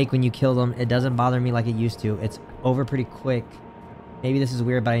pigs make when you kill them. It doesn't bother me like it used to. It's over pretty quick. Maybe this is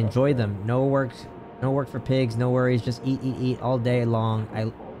weird, but I enjoy them. No work for pigs. No worries. Just eat, eat, eat all day long.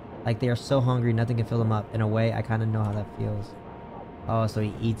 Like they are so hungry, nothing can fill them up. In a way, I kind of know how that feels. Oh, so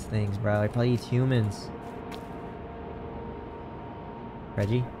he eats things, bro. He probably eats humans.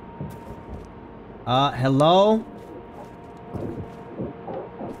 Reggie? Hello?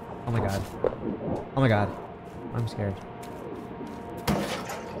 Oh my god. Oh my god. I'm scared.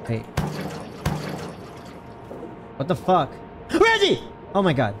 Hey. What the fuck? Reggie! Oh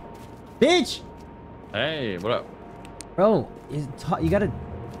my god. Bitch! Hey, what up? Bro, you gotta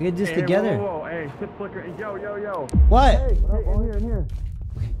do this together. Whoa, hey, shit flicker. Yo. What? Hey, in here.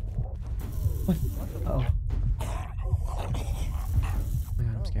 What? Uh oh. Oh my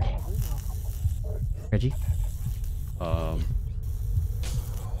god, I'm scared. Reggie?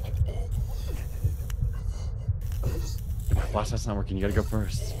 Flashlight's not working. You gotta go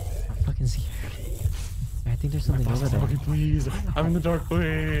first. I'm fucking scared. I think there's something over Flashlight's not there. working, please. I'm in the dark,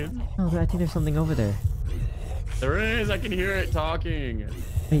 please. No, I think there's something over there. There is. I can hear it talking.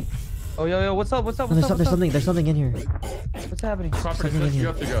 Wait, Oh, yo, what's up? What's up? no, What's up? there's something in here. What's happening? Crawford, it Something in says you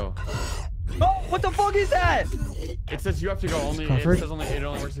here. have to go. Oh, what the fuck is that? It says you have to go. Only Crawford? it says only it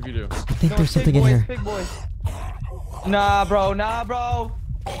only works if you do. I think No, there's big something in boys, here. Big boys. Nah, bro. Nah, bro.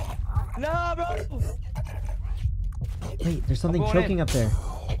 Wait, there's something going choking in. up there.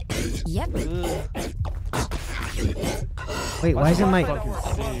 Yep. Ugh. Wait, why isn't my... I'm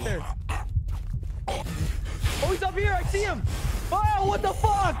upstairs. Oh, he's up here. I see him. Oh, what the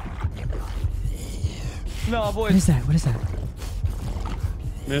fuck? No, What boys. is that? What is that?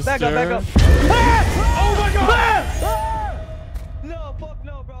 Mister. Back up. Oh my god! No, fuck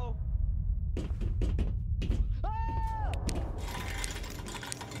no, bro.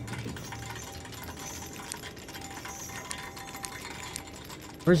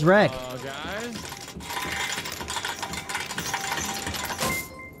 Where's Rec? Guys.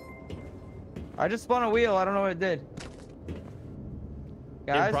 I just spun a wheel. I don't know what it did. It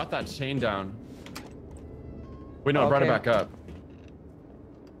Guys? brought that chain down. Wait, no, it brought it Okay. back up.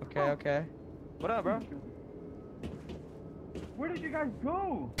 Okay. What up, bro? Where did you guys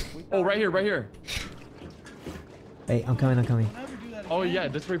go? Oh, right here. Hey, I'm coming. Oh yeah,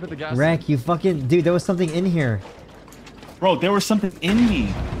 this is where you put the gas. Rec, you fucking... Dude, there was something in here. Bro, there was something in me.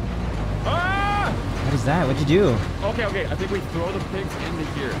 Ah! What is that? What'd you do? Okay. I think we throw the pigs into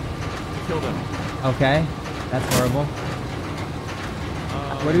here to kill them. Okay. That's horrible.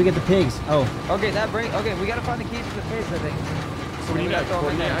 Where do we get the pigs? Oh. Okay, okay, we gotta find the keys to the pigs, I think. So we need to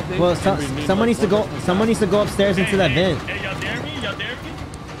coordinate, I think. Well, and we need, someone like, needs to go... one person Someone needs to go upstairs into that vent. Hey, y'all dare me? Y'all dare me?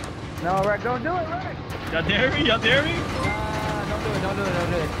 No, Rick, don't do it, Rick! Y'all dare me? Y'all dare me? Don't do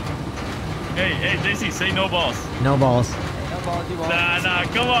it. Hey, JC, say no balls. No balls. Hey, no balls, you won't. Nah,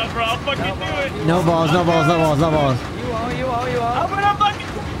 come on, bro. I'll fucking No do balls, it. you No won't. balls, no balls, no balls, no balls. You won't. I'm gonna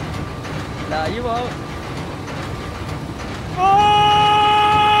fucking... Nah, you won't.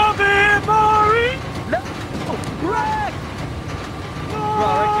 Oh, memory. No! Rick! Bro,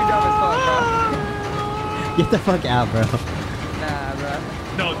 Rick, you dumb as fuck, bro. Get the fuck out, bro. Nah, bro.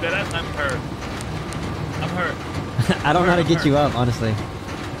 No, deadass, I'm hurt. I'm hurt. I don't know how to get you up, honestly.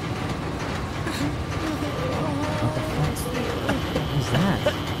 What is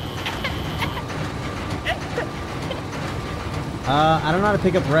that? I don't know how to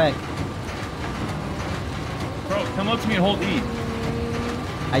pick up Rec. Bro, come up to me and hold E.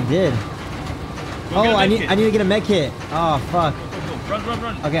 I did. Go Oh, get a I med need kit. to get a med kit. Oh, fuck. Go.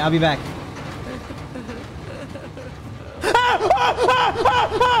 Run. Okay, I'll be back.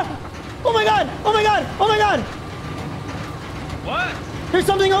 Oh my god! What? There's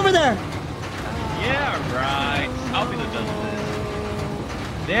something over there! Yeah, right. I'll be the judge of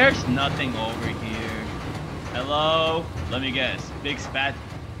this. There's nothing over here. Hello? Let me guess. Big spat.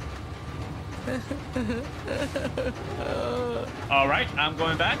 All right, I'm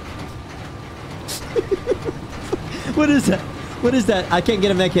going back. What is that? What is that? I can't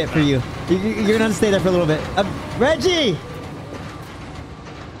get a mech hit for you. You're gonna have to stay there for a little bit. Reggie!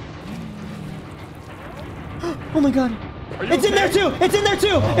 Oh my god. It's in there too! It's in there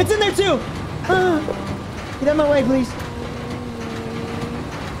too! It's in there too! Get out of my way, please.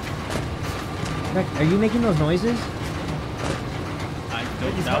 Reg, are you making those noises? I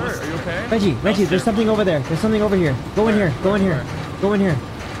don't know. Are you okay? Reggie, there's something over there. There's something over here. Go in here. Go in here. Go in here.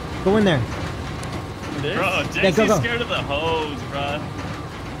 Go in there. Bro, Jason's scared of the hose, bro.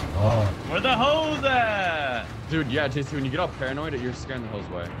 Oh. Where the hose at? Dude, yeah, JC, when you get all paranoid, you're scaring the hose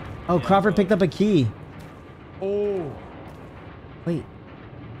away. Oh, yeah, Crawford picked up a key. Oh. Wait.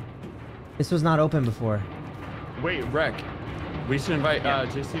 This was not open before. Wait, Rec. We should invite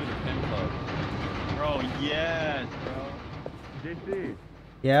JC to the pen club. Bro, yes, bro. JC.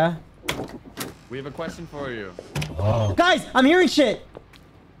 Yeah? We have a question for you. Oh. Guys, I'm hearing shit.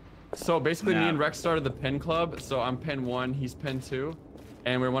 So basically, me and Rex started the pen club. So I'm pen 1, he's pen 2.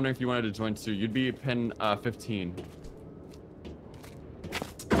 And we're wondering if you wanted to join too. You'd be pen 15.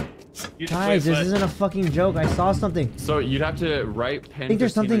 Guys, this isn't a fucking joke. I saw something. So you'd have to write pen. I think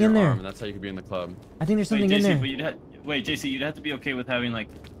there's something in there. And that's how you could be in the club. I think there's something in there. Wait, JC, you'd have to be okay with having like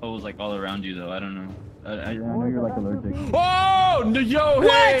holes like all around you, though. I don't know. I know you're like allergic. Oh no, yo! What?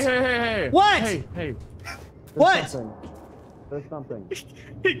 Hey! What? Hey! What? There's something.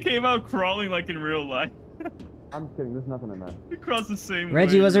 He came out crawling like in real life. I'm kidding. There's nothing in there. He crossed the same.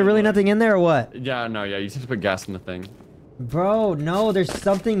 Reggie, was there really nothing in there or what? Yeah, no, yeah. You just have to put gas in the thing. Bro, no, there's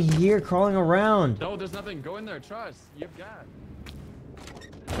something here crawling around. No, there's nothing. Go in there. Trust. You have gas.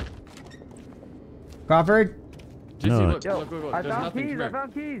 Crawford? JC, Yo, look. I There's found nothing. keys. I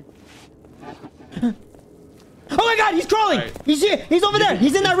found keys. Oh my god, he's crawling! Right. He's here! He's over there!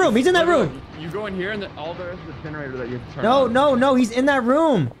 He's in that room! He's in that room! You go in here and all there is the generator that you have to turn No, on. no, he's in that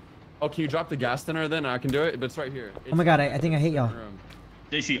room! Oh, can you drop the gas thinner then? I can do it, but it's right here. Oh my god, I think I hate y'all.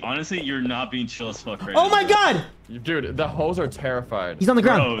 JC, honestly, you're not being chill as fuck right Oh now. my god! Dude, the hoes are terrified. He's on the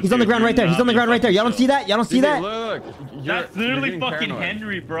ground. Bro, He's on the dude, ground right there. you're He's on the not ground right there. being Y'all don't see that? Y'all don't see that? Look. That's literally fucking paranoid.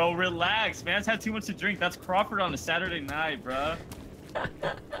 Henry, bro. Relax. Man's had too much to drink. That's Crawford on a Saturday night, bro.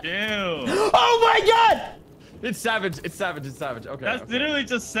 Chill. Oh my god! It's savage. It's savage. It's savage. Okay. That's literally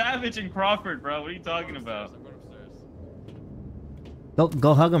just Savage and Crawford, bro. What are you talking about? I'm going upstairs.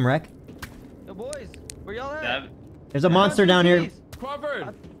 Go hug him, Rec. The boys, where y'all at? There's a monster down here.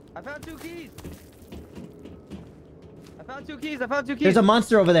 Crawford! I found 2 keys. I found 2 keys. I found 2 keys. There's a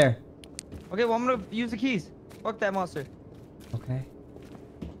monster over there. Okay, well, I'm gonna use the keys. Fuck that monster. Okay.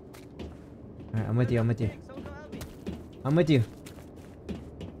 Alright, I'm with you. I'm with you. Someone come help me. I'm with you.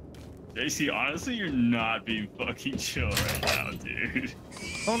 JC, honestly, you're not being fucking chill right now, dude.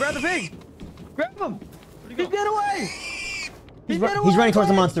 Someone grab the pig. Grab him. He's get away. He's running towards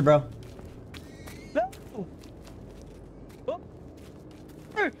the monster, bro. No. Oh.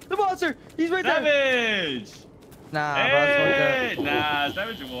 There, the monster. He's right there. Savage! Nah, Hey! bro. Nah,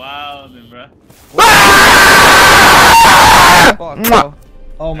 Savage is wildin', bro. Fuck, bro.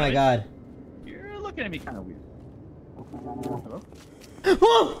 Oh my god. You're looking at me kind of weird. Hello?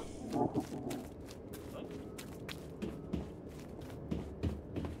 Oh!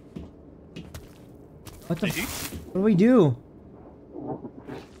 What the f- What do we do?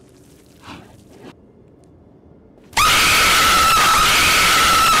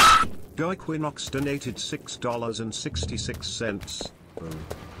 Go Equinox donated $6.66.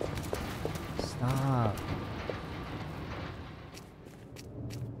 Stop.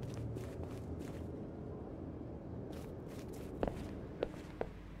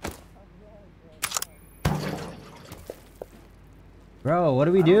 Bro, what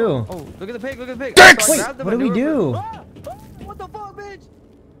do we do? Oh, look at the pig. Look at the pig. Wait, So I grabbed him what do and we they were- do? Ah! Ah! What the fuck, bitch?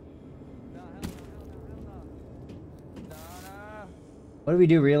 Nah. What do we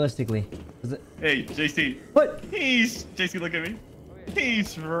do realistically? Is it- Hey, JC. What? JC, look at me.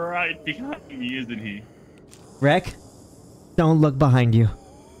 He's right behind me, isn't he? Rec? Don't look behind you.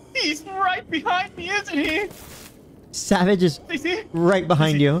 He's right behind me, isn't he? Savage is JC? right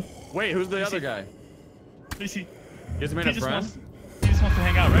behind you. Wait, who's the other guy? JC. You guys made He a just friend? wants to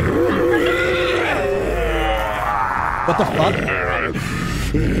hang out, right? What the fuck?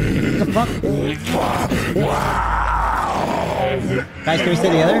 What the fuck? Guys, can we stay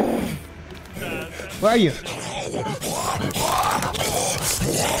together? Where are you?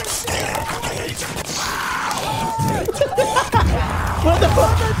 What the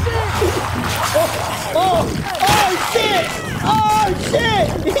fuck? Oh shit! Oh shit!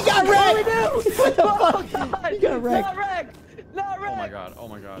 He got wrecked! What the fuck? wreck. Not wreck. Not wreck. Oh my god. Oh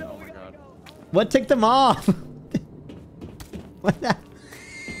my god. Oh my god. What ticked them off? What the?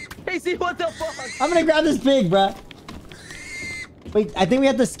 Casey, what the fuck? I'm gonna grab this pig, bruh. Wait, I think we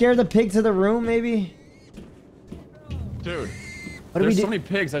have to scare the pig to the room, maybe? Dude. What do we There's do? so many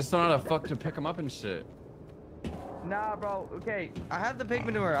pigs. I just don't know how the fuck to pick them up and shit. Nah, bro. Okay, I have the pig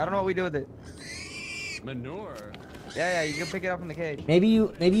manure. I don't know what we do with it. Manure. Yeah, you can pick it up from the cage. Maybe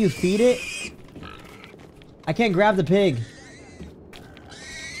you feed it? I can't grab the pig.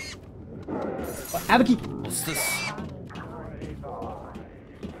 Have a key. What's this?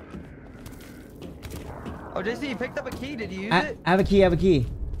 Oh, JC, you picked up a key. Did you use it? Have a key, have a key.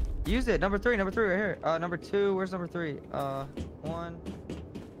 Use it. Number three right here. Number 2. Where's number 3? 1.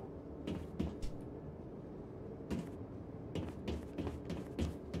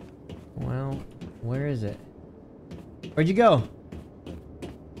 Well, where is it? Where'd you go?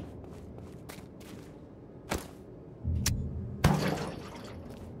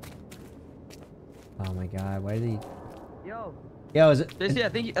 Oh my god, why did he... Yo, is it... JC, I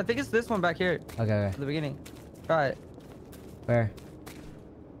think it's this one back here. Okay. At the beginning. Try it. Where?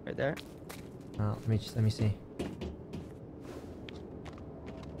 Right there. Oh, let me see.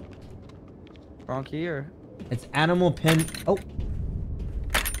 Wrong key or? It's animal pin... Oh!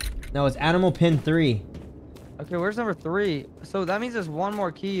 No, it's animal pin 3. Okay, where's number 3? So that means there's one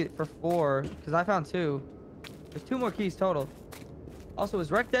more key for 4, because I found 2. There's 2 more keys total. Also, is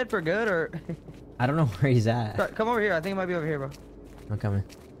Rec dead for good, or? I don't know where he's at. Come over here. I think it might be over here, bro. I'm coming.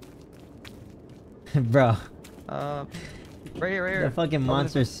 Bro. Right here. The fucking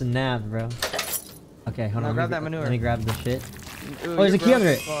monster snapped, bro. Okay, hold on. Grab that manure. Let me grab the shit. Ooh, Oh, there's a key under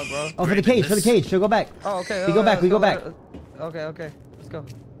it. Fuck, bro. Oh, for the cage, So go back. Oh, okay. We go back, we go back. Okay. Let's go.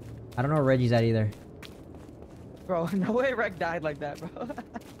 I don't know where Reggie's at either. Bro, no way Rec died like that, bro.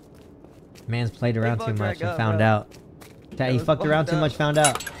 Man's played around too fucked much Rec and up, found bro. out. He was fucked around fucked too up. much, found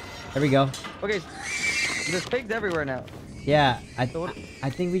out. There we go. Okay, there's pigs everywhere now. Yeah, I So what-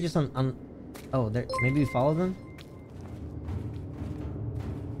 think we just oh, there. Maybe we follow them.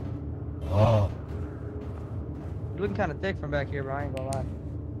 Oh. You're looking kind of thick from back here, bro. I ain't gonna lie.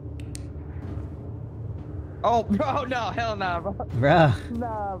 Oh, bro, no, hell nah, bro. Bruh.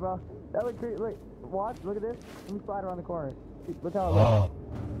 Nah, bro. That look creepy. Wait, watch. Look at this. Let me slide around the corner. Look how it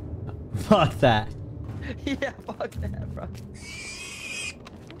looks. Fuck that. Yeah, fuck that, bro.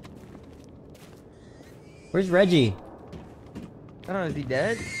 Where's Reggie? I don't know. Is he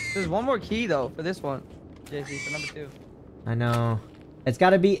dead? There's one more key though for this one. JC for number 2. I know. It's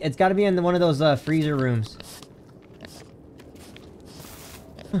gotta be in one of those freezer rooms.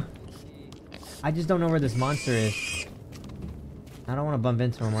 I just don't know where this monster is. I don't want to bump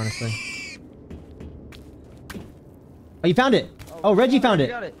into him, honestly. Oh, you found it! Oh, Reggie found it!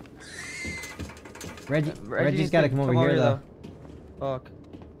 Got it. Reggie's needs gotta to come over here, though. Fuck.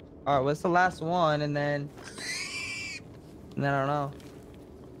 Alright, what's the last one? And then I don't know.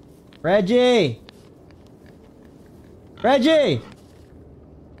 Reggie! Reggie!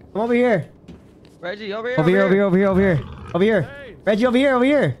 Come over here! Reggie, over here. Over here! Hey. Reggie, over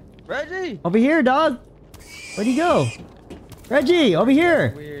here! Reggie! Over here, dog! Where'd he go? Reggie, over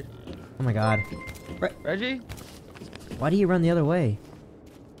here! Weird. Oh my god. Reggie? Why do you run the other way?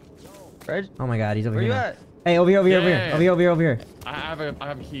 Reg? Oh my god, he's over Where here. you now. at? Hey, over here. Yeah. Over here. I have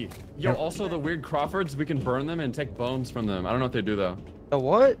a key. Yo, Yep. also the weird Crawfords, we can burn them and take bones from them. I don't know what they do though. The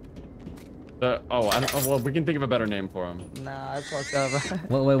what? Well, we can think of a better name for them. Nah, that's fucked up,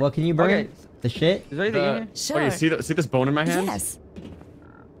 bro. Wait, what can you burn? Okay. The shit? Is there anything in here? Sure. Oh, you see this bone in my hand? Yes.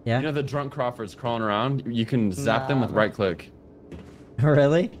 Yeah. You know the drunk Crawfords crawling around? You can zap them Nah, with bro. right click.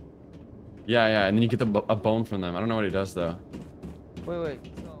 Really? Yeah, and then you get a bone from them. I don't know what he does though. Wait.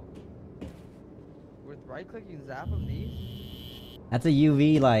 So, with right click, you can zap them these? That's a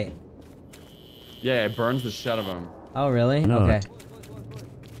UV light. Yeah, it burns the shit out of them. Oh, really? No. Okay.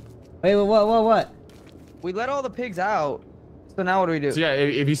 Wait, what? We let all the pigs out. So now what do we do? So yeah,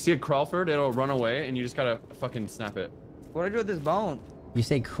 if you see a Crawford, it'll run away, and you just gotta fucking snap it. What do I do with this bone? You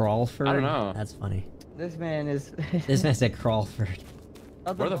say Crawlford? I don't know. That's funny. This man is. This man said Crawlford.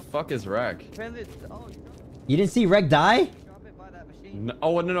 Where the fuck is Rec? You didn't see Reg die? Drop it by that machine. No,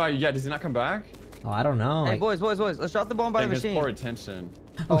 oh no, yeah, does he not come back? Oh, I don't know. Hey, Like, boys, let's drop the bone by Dang, the his machine. poor attention.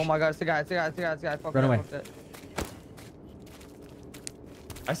 Oh my god, it's the guy. Fuck Run that, away. fuck that.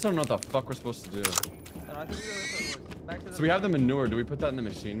 I still don't know what the fuck we're supposed to do. No, I think we go this way, boys. Back to the So we have the manure. Do we put that in the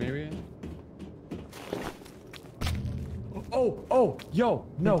machine, maybe? Oh, yo,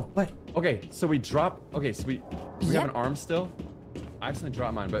 no. What? Okay, so we drop. Okay, so we have an arm still. I accidentally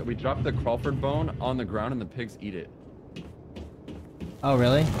dropped mine, but we dropped the Crawford bone on the ground and the pigs eat it. Oh,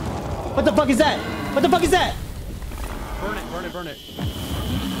 really? What the fuck is that? What the fuck is that? Burn it, burn it, burn it.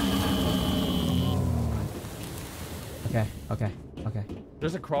 Okay, okay, okay.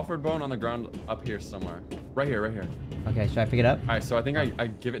 There's a Crawford bone on the ground up here somewhere. Right here, right here. Okay, should I pick it up? All right, so I think I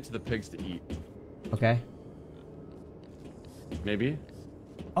give it to the pigs to eat. Okay. Maybe?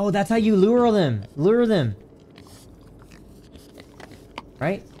 Oh, that's how you lure them. Lure them.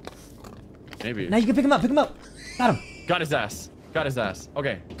 Right? Maybe. Now you can pick him up. Pick him up. Got him. Got his ass. Got his ass.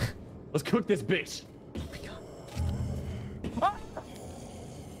 Okay. Let's cook this bitch.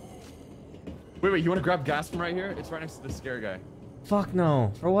 Wait, you want to grab gas from right here? It's right next to the scary guy. Fuck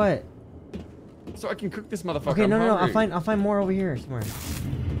no. For what? So I can cook this motherfucker. Okay, no, I'm no, no. hungry. I'll find more over here somewhere.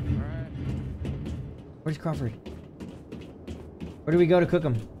 Alright. Where's Crawford? Where do we go to cook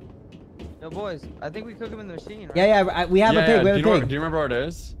him? Yo, boys, I think we cook him in the machine, right? Yeah, we have a pig. We have a pig. Do you remember where it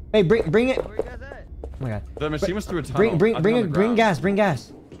is? Hey, bring it. Where you guys at? Oh my god. The machine was through a tunnel. Bring gas. Bring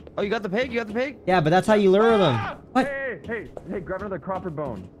gas. Oh, you got the pig? You got the pig? Yeah, but that's how you lure them. What? Hey, grab another Crawford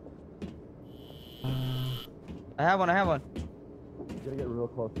bone. I have one. You gotta get real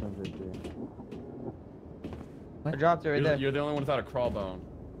close to him, I dropped it right there. You're the only one without a crawl bone.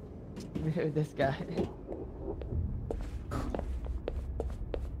 This guy.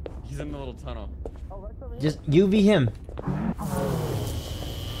 He's in the little tunnel. Just UV him.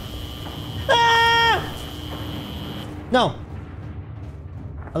 Ah! No.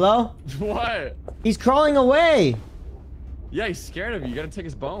 Hello? What? He's crawling away. Yeah, he's scared of you. You gotta take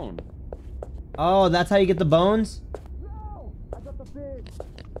his bone. Oh, that's how you get the bones? No, I got the pig.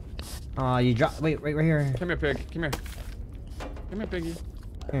 Oh, you drop. Wait, right here. Come here, pig. Come here. Come here, piggy.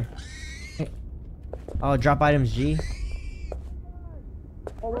 Here. Hey. Oh, drop items G.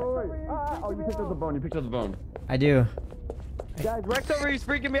 Oh, wait. Oh, you picked up the bone. You picked up the bone. I do. Guys, Rex over here. He's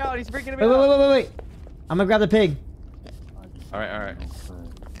freaking me out. He's freaking me Wait, out. wait. I'm gonna grab the pig. All right.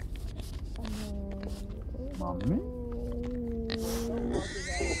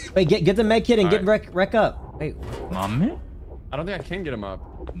 Wait, get the med kit and get wreck up. Wait. Mommy? I don't think I can get him up.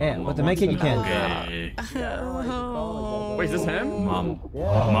 Yeah, with the med kit you can. Okay. Wait, is this him?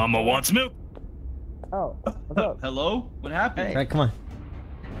 Mama wants milk. Oh, what's up? Hello? What happened? All right, come on.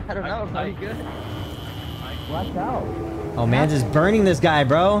 I don't know. Are you good? Watch out. Oh, man's just burning this guy,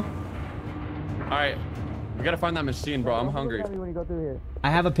 bro. All right. We gotta find that machine, bro. I'm hungry. I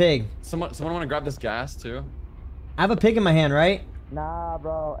have a pig. Someone want to grab this gas too? I have a pig in my hand, right? Nah,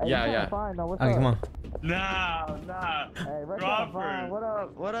 bro. Hey, Yeah. Okay, come on. Nah. Hey, Rick, Crawford. what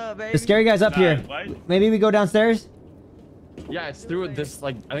up? What up, baby? The scary guy's up here. What? Maybe we go downstairs? Yeah, it's through this.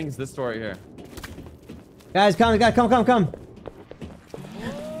 Like, I think it's this door right here. Guys, come.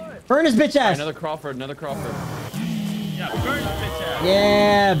 Burn his bitch ass. Another Crawford. Yeah, burn the bitch ass.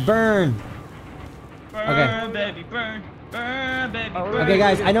 Yeah, burn. Burn, baby, burn. Burn, baby, burn. Okay,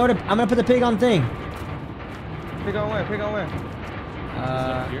 guys, I know what I'm gonna put the pig on thing. Pig on where? Is it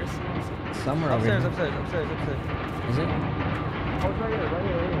up here? Somewhere over here. Upstairs. Is it? Oh, it's right here.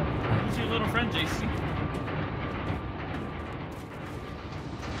 Who's your little friend, JC?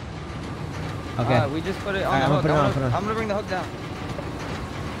 Okay. We just put it on Alright, the I'm hook. gonna put it on. I'm gonna bring the hook down.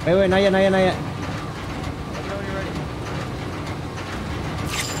 Wait, not yet. Let me know when you're ready.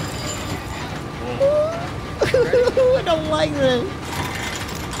 I don't like this.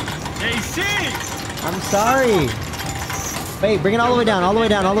 JC! I'm sorry. Wait, bring it all the way down. Bro.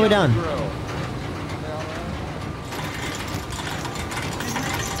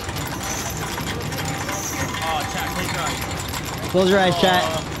 Oh, chat, close your eyes. Close your eyes, chat.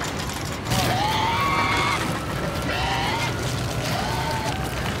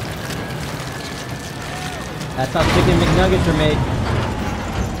 That's how chicken McNuggets are made.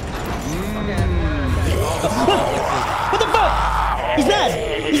 What the fuck? He's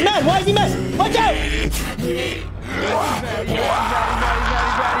mad. Why is he mad? Watch out!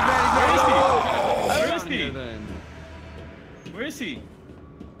 Where is he?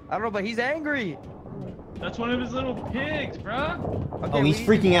 I don't know, but he's angry. That's one of his little pigs, bruh. Okay, Oh, he's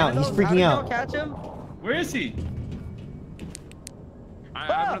freaking out. He's freaking out. Catch him. Where is he? I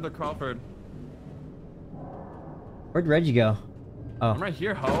have another Crawford. Where'd Reggie go? Oh. I'm right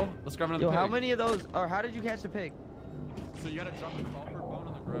here, ho. Let's grab another Yo, pig. how many of those? Or how did you catch the pig? So you gotta drop the Crawford bone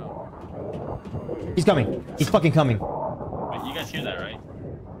on the ground. He's coming. He's fucking coming. Wait, you guys hear that, right?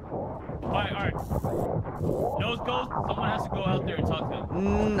 Alright. Nose goes, someone has to go out there and talk to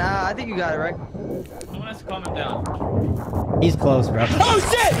him. Nah, I think you got it, right? Someone has to calm him down. He's close, bro. Oh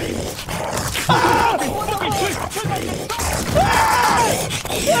shit! Ah!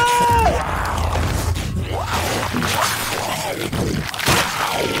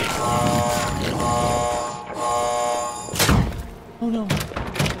 Oh no.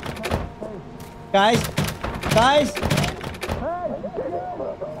 Guys,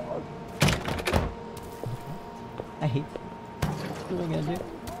 I hate that. What am I gonna do?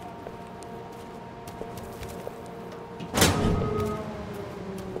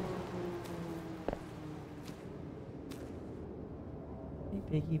 Hey,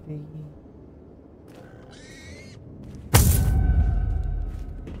 piggy, piggy.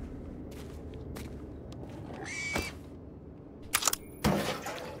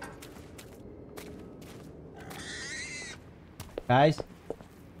 Guys.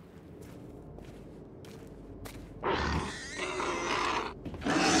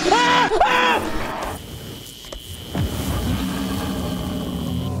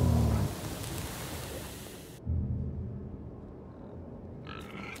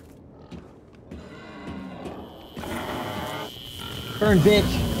 Burn,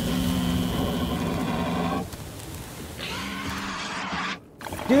 bitch.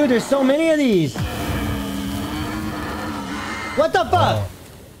 Dude, there's so many of these. What the fuck?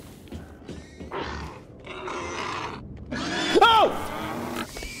 Oh!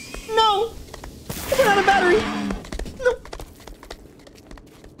 No! I ran out of battery. No.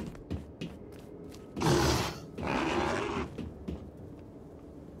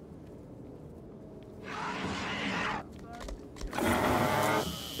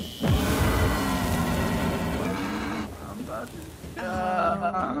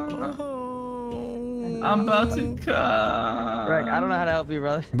 I'm about to come. Greg, I don't know how to help you,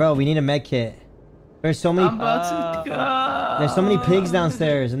 brother. Bro, we need a med kit. There's so many. I'm about to come. There's so many pigs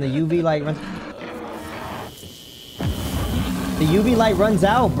downstairs, and the UV light runs. The UV light runs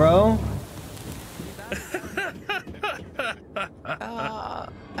out, bro.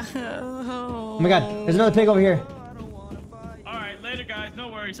 Oh my god, there's another pig over here. All right, later, guys. No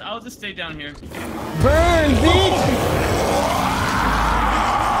worries. I'll just stay down here. Burn, bitch!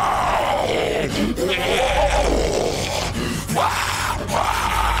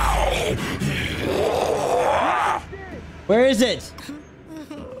 Where is it?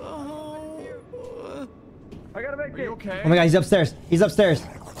 I gotta make Are you okay? Oh my god, he's upstairs. He's upstairs. He's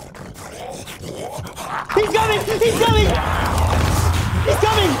coming! He's coming! He's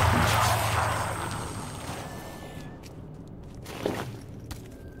coming!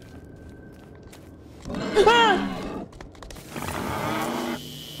 Ah!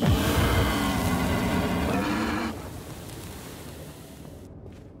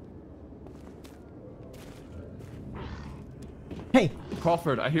 Hey!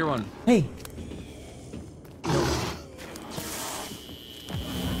 Crawford, I hear one. Hey!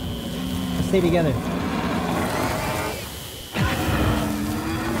 Let's stay together.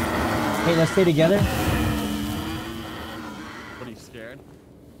 Hey, let's stay together. What, are you scared?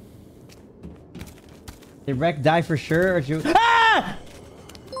 Did Rec die for sure, or did you? Ah!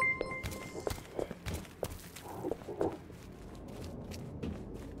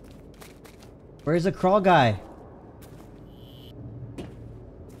 Where's the crawl guy?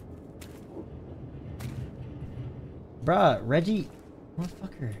 Bruh, Reggie,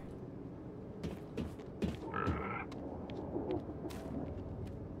 motherfucker.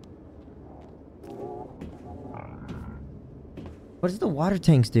 What does the water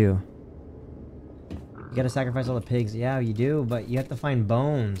tanks do? You gotta sacrifice all the pigs. Yeah, you do, but you have to find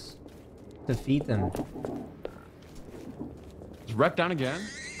bones to feed them. Is Rec down again?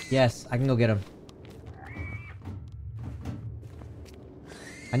 Yes, I can go get him.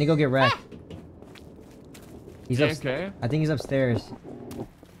 I need to go get Rec. He's okay. I think he's upstairs.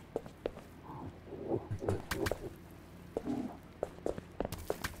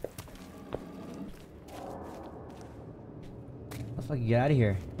 How the fuck you get out of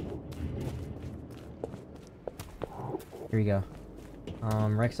here? Here we go.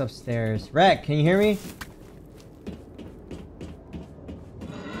 Rec's upstairs. Rec, can you hear me?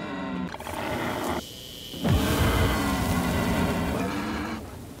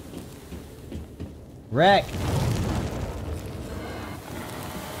 Rec!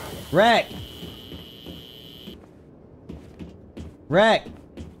 Rec! Rec!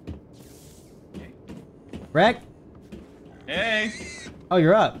 Rec? Hey, Oh,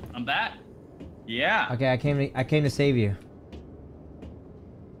 you're up. I'm back. Yeah. Okay, I came to save you.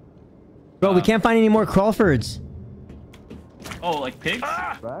 Bro, we can't find any more Crawfords. Oh, like pigs?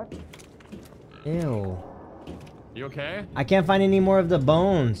 Ew. You okay? I can't find any more of the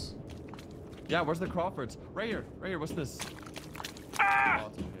bones. Yeah, where's the Crawfords? Right here, what's this? Oh,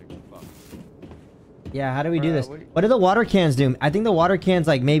 it's a pig. Fuck. Yeah, how do we do Bruh, this? what What do the water cans do? I think the water cans,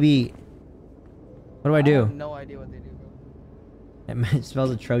 like, maybe... What do I I do? have no idea what they do, bro. It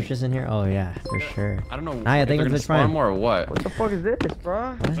smells atrocious in here. Oh, yeah, for sure. I don't know. Nah, I if think they're it's gonna just fine. spawn more or what? What the fuck is this,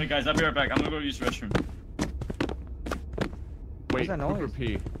 bro? Wait, guys, I'll be right back. I'm gonna go use the restroom. Wait, that poop or noise?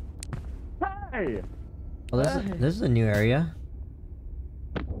 pee? Hey! Oh, this is a new area.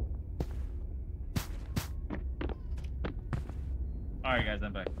 Alright, guys,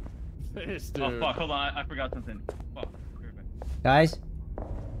 I'm back. This Oh, dude. fuck. Hold on. I forgot something. Fuck. Be right back. Guys.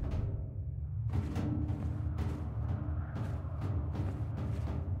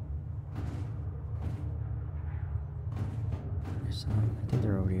 There's some. I think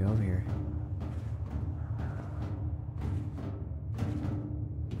they're already over here.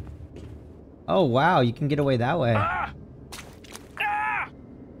 Oh, wow. You can get away that way.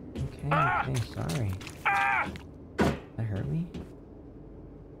 Okay, sorry. That hurt me?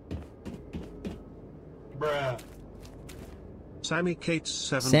 Bruh. Sammy Cates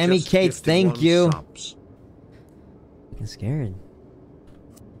 7. Sammy just Cates, gifted thank 1 you. subs. I'm scared.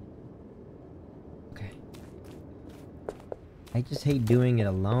 Okay. I just hate doing it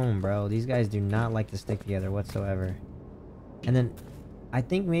alone, bro. These guys do not like to stick together whatsoever. And then, I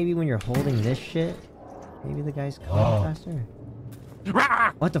think maybe when you're holding this shit, maybe the guys come faster.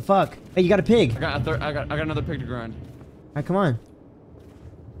 What the fuck? Hey, you got a pig. I got another pig to grind. Alright, come on.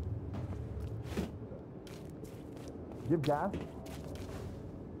 Give gas.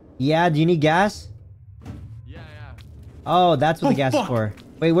 Yeah, do you need gas? Yeah. Oh, that's what the Oh, gas fuck. is for.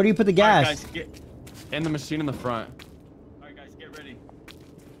 Wait, where do you put the gas? Alright, guys, get... In the machine in the front. Alright, guys, get ready.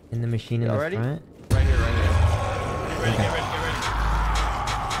 In the machine in Y'all the ready? front? Right here. Get ready, get ready, get ready.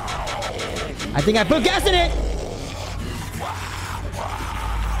 I think I put gas in it!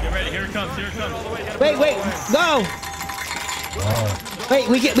 Get ready, here it comes, here it comes. Wait, go! Wait,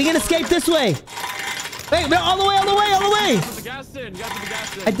 we can escape this way! Wait, no, all the way! Put the gas in. You gotta put the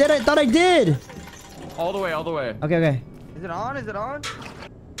gas in. I thought I did! All the way. Okay. Is it on? Is it on?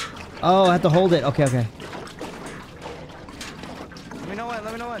 Oh, I have to hold it. Okay. Let me know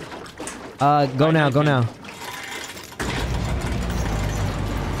when. Go now.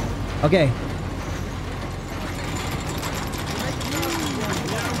 Okay.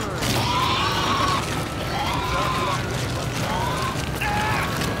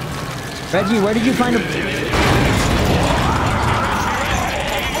 Reggie, where did you find a...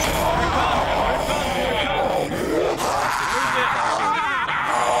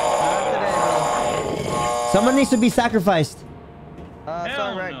 Someone needs to be sacrificed. Hell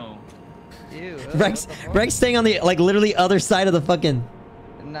Sorry, Rex. no. Ew. Rex staying on the, like, literally other side of the fucking...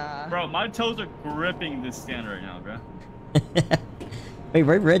 Nah. Bro, my toes are gripping this stand right now, bro. Wait,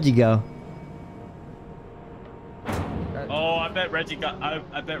 where'd Reggie go? Oh, I bet Reggie got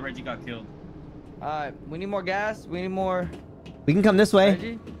killed. Alright, we need more gas. We need more. We can come this way.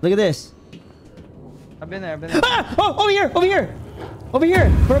 Reggie? Look at this. I've been there. Ah! Oh, over here,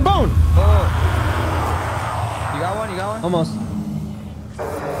 for a bone. Oh. You got one? Almost.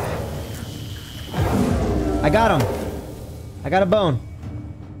 I got him. I got a bone.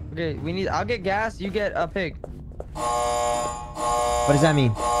 Okay, I'll get gas. You get a pig. What does that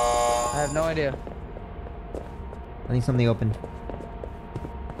mean? I have no idea. I think something opened.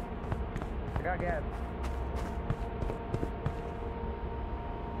 I got gas.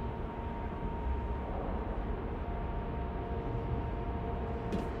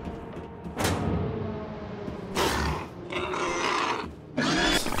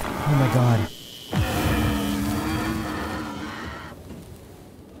 Oh my god.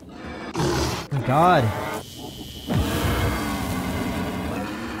 Oh my god.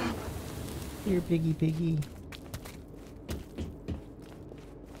 Here, piggy.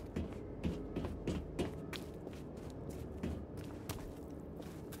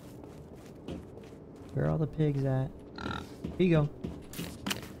 Where are all the pigs at? Here you go.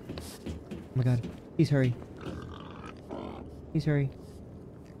 Oh my god. Please hurry. Please hurry.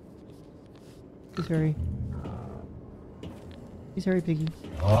 Please hurry. Please hurry, piggy.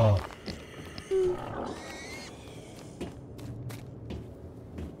 Oh.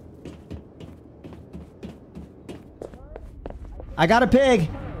 I got a pig.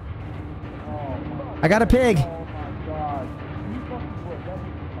 I got a pig.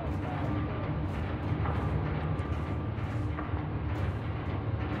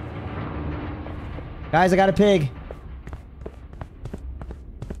 Guys, I got a pig.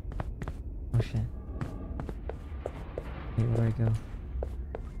 Oh shit. Hey, where'd I go?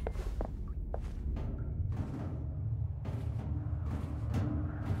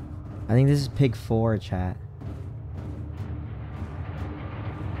 I think this is pig 4, chat.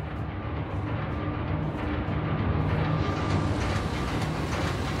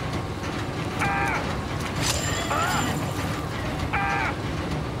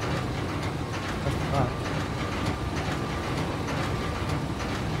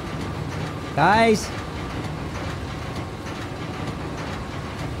 Guys!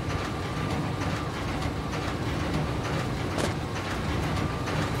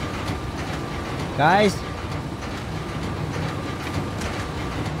 Guys.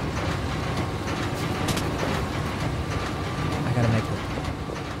 I gotta make it.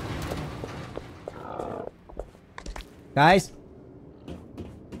 Guys.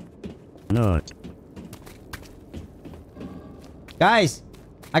 No. Guys.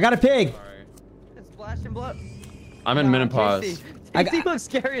 I got a pig. Sorry. It's splashing blood. I'm in menopause. JC looks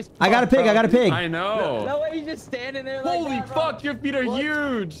scary as fuck, I got a pig. bro. I got a pig. I know. No way, he's just standing there like Holy that, bro. fuck, your feet are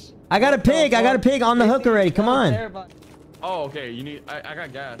huge. I got a pig. I got a pig on the hook already. Come on. Terrifying. Oh, okay. You need. I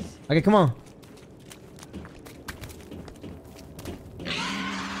got gas. Okay, come on.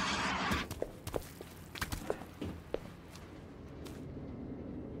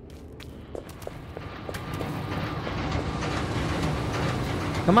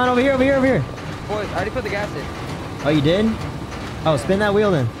 Come on, over here, over here, over here. Boys, I already put the gas in. Oh, you did? Oh, spin that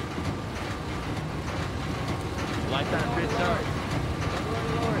wheel then. Light that bitch up.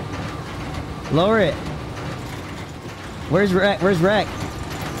 Lower it. Where's Rec? Where's Rec? Here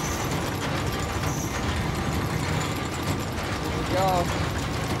we go.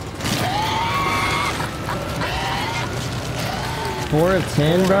 4 of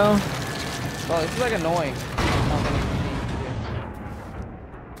 10, bro. Bro, this is like annoying.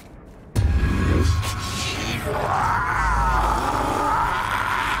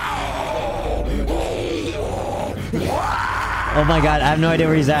 Oh my god, I have no idea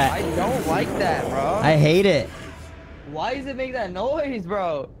where he's at. I don't like that, bro. I hate it. Why does it make that noise,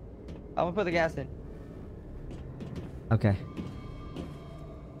 bro? I'm gonna put the gas in. Okay.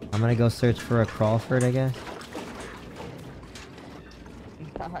 I'm gonna go search for a Crawford, I guess.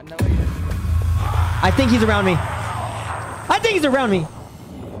 No, he doesn't. I think he's around me. I think he's around me.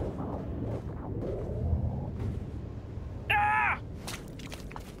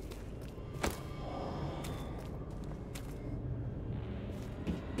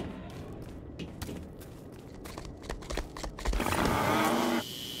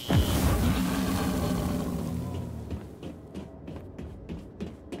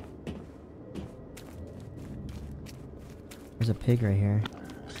 There's a pig right here.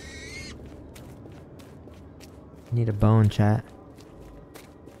 Need a bone, chat.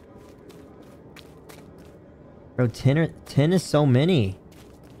 Bro, 10 is so many.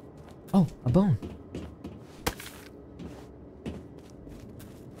 Oh, a bone.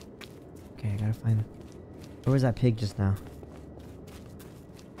 Okay, I gotta find... Where was that pig just now?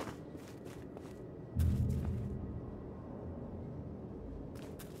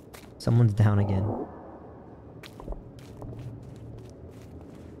 Someone's down again.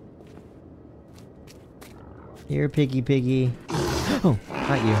 Here, piggy, piggy. Oh,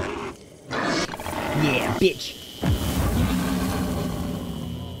 not you. Yeah, bitch.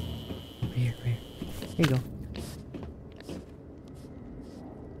 Over here, right here. Here you go.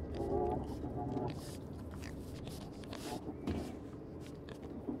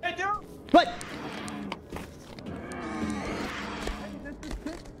 Hey, dude! What?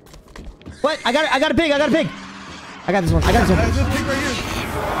 What? I got a pig. I got a pig. I got this one. I got this one. There's this pig right here.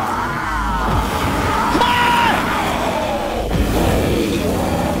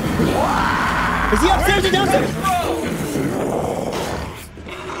 Is he upstairs or downstairs?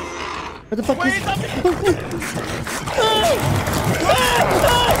 What the fuck is...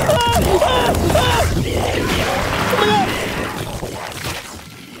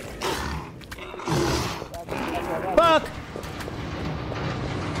 Fuck!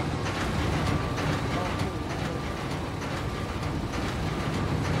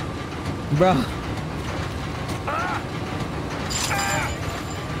 Bro.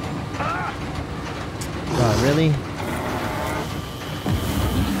 Bro, really?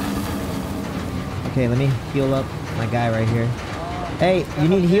 Okay, let me heal up my guy right here. Hey, you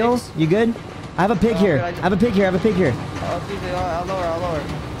need heals? You good? I have a pig here. I have a pig here. I have a pig here. Oh, excuse me. I'll lower. Are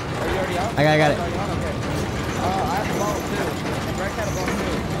you already out? I got it. Are you on? Okay. I have a bone too. Greg had a bone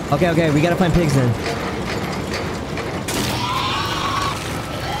too. Okay, okay, we gotta find pigs then.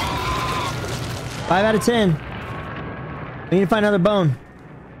 Five out of 10. We need to find another bone.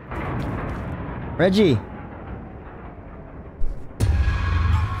 Reggie.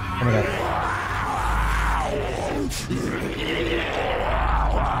 Oh my god.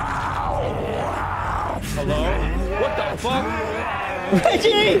 Hello? What the fuck?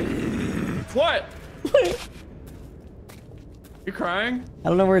 Reggie! What? You crying? I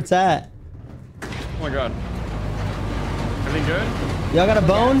don't know where it's at. Oh my god. Everything good? Y'all got a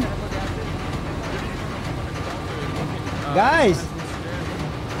bone? Guys!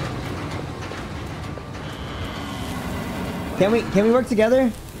 Can we work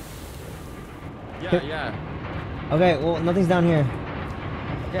together? Yeah, yeah. Okay, well, nothing's down here.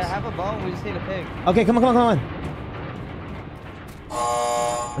 Yeah, have a bone. We just need a pig. Okay, come on, come on, come on.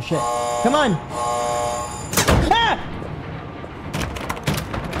 Oh shit. Come on. Ah!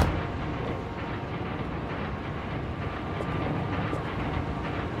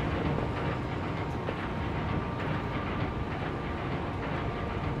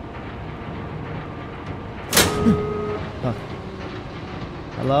 Fuck.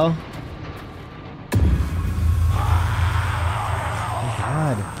 Hello? Oh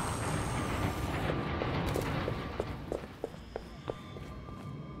god.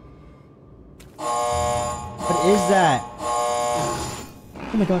 What is that?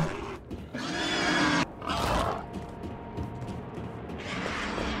 Oh my god.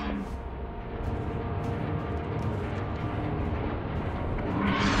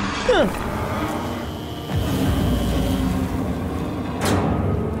 Huh.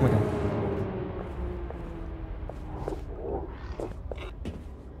 Oh my god.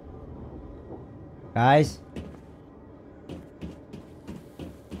 Guys?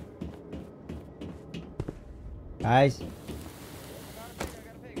 Guys?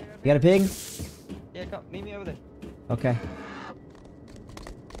 You got a pig? Yeah, come. Meet me over there. Okay.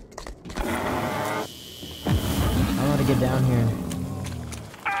 I don't know how to get down here.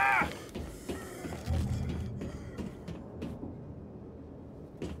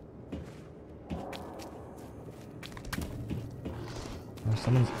 Oh,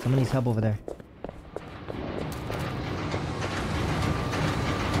 someone needs help over there.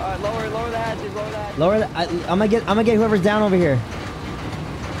 Alright, lower the hatches, lower the hatches. Lower the, I'm gonna get whoever's down over here.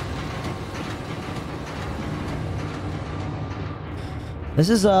 This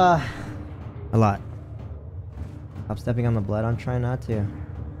is a lot. Stop stepping on the blood. I'm trying not to.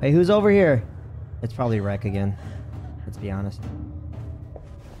 Hey, who's over here? It's probably Wreck again. Let's be honest.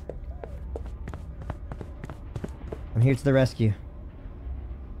 I'm here to the rescue.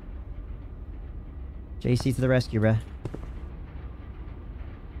 JC to the rescue, bruh.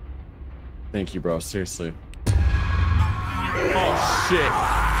 Thank you, bro. Seriously. Oh, shit.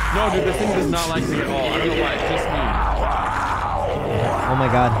 No, dude, this thing does not like me at all. I don't know why. It's just me. Oh my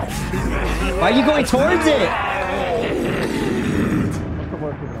god. Why are you going towards it? What the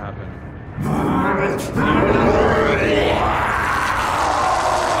work could happen?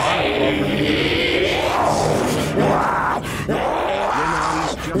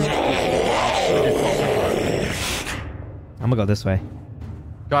 I'm gonna go this way.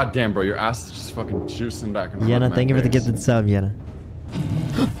 God damn, bro. Your ass is just fucking juicing back and forth. Yenna, my thank you for the face. gifted sub, Yenna.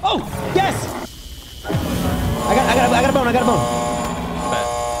 Oh! Yes! I got a bone, I got a bone. Bet.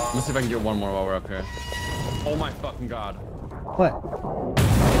 Let's see if I can get one more while we're up here. Oh my fucking god. What?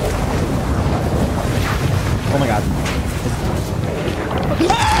 Oh my god.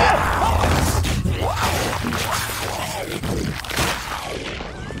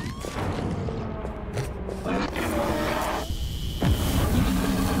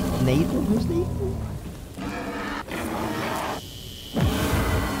 Nathan? Who's Nathan?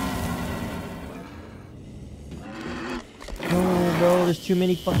 Oh, bro, there's too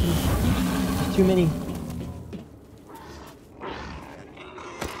many fucking... There's too many.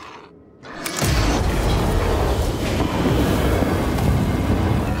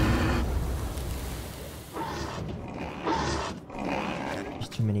 There's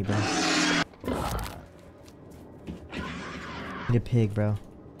too many, bro. Need a pig, bro.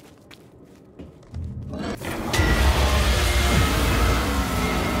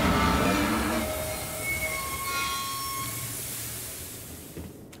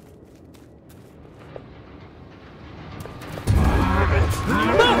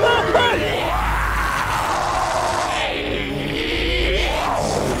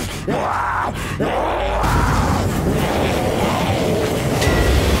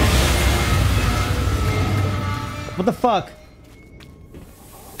 What the fuck?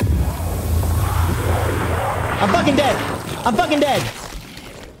 I'm fucking dead. I'm fucking dead.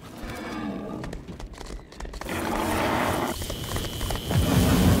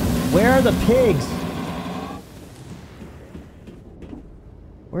 Where are the pigs?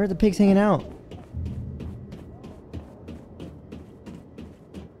 Where are the pigs hanging out?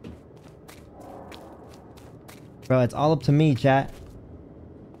 Bro, it's all up to me, chat.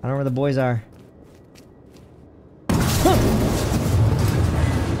 I don't know where the boys are.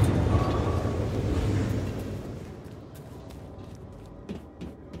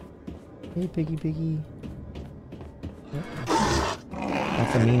 Hey, piggy, piggy.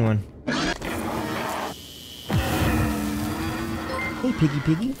 That's a mean one. Hey, piggy,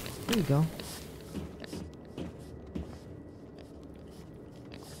 piggy. There you go.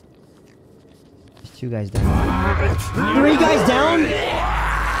 There's 2 guys down. 3 guys down?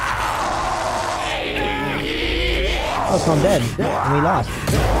 Oh, so I'm dead. And we lost.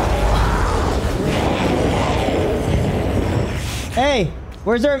 Hey,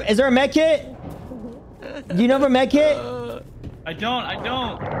 is there a med kit? Do you know of a med kit? I don't.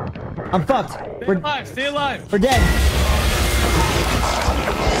 I'm fucked. Stay alive. We're dead.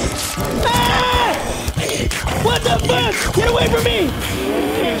 Ah! What the fuck? Get away from me!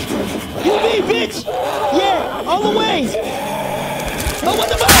 You me, bitch! Yeah, all the way! Oh, what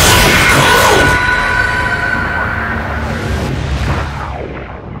the fuck?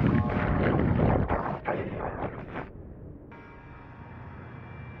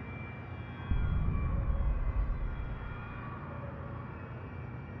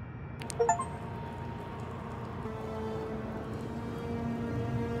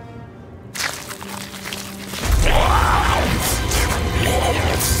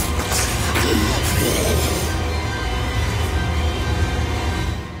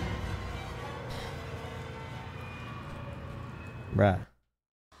 Bruh.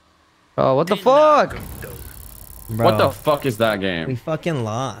 Oh, what the fuck? Bro, What the fuck is that we game? fucking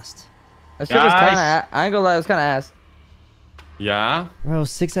lost. That shit was kind Guys. of. I ain't gonna lie, it was kind of ass. Yeah? Bro,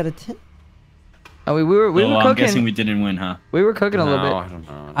 6 out of 10. I mean, we were I'm cooking. guessing we didn't win, huh? We were cooking a No, little bit. I don't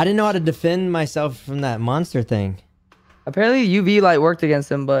know. I didn't know how to defend myself from that monster thing. Apparently, UV light worked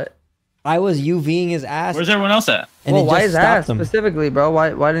against him, but I was UVing his ass. Where's everyone else at? and well, it why just his ass stopped him. specifically, bro? Why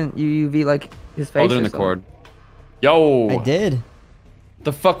didn't you UV like his face? Hold it or in the something? cord. Yo! I did.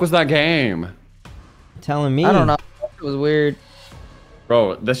 The fuck was that game? Telling me. I don't know. It was weird.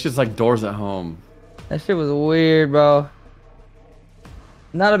 Bro, that's just like doors at home. That shit was weird, bro.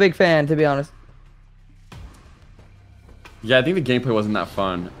 Not a big fan, to be honest. Yeah, I think the gameplay wasn't that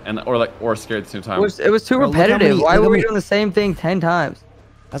fun, or scary at the same time. It was too Bro, look how repetitive. many- Why look were how we many- doing the same thing 10 times?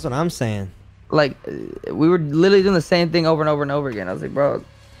 That's what I'm saying. Like, we were literally doing the same thing over and over and over again. I was like, bro,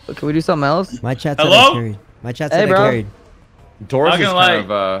 can we do something else? My chat said I Hello? carried. My chat Hey, said I bro. carried. Doors Not is gonna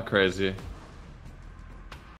kind of crazy.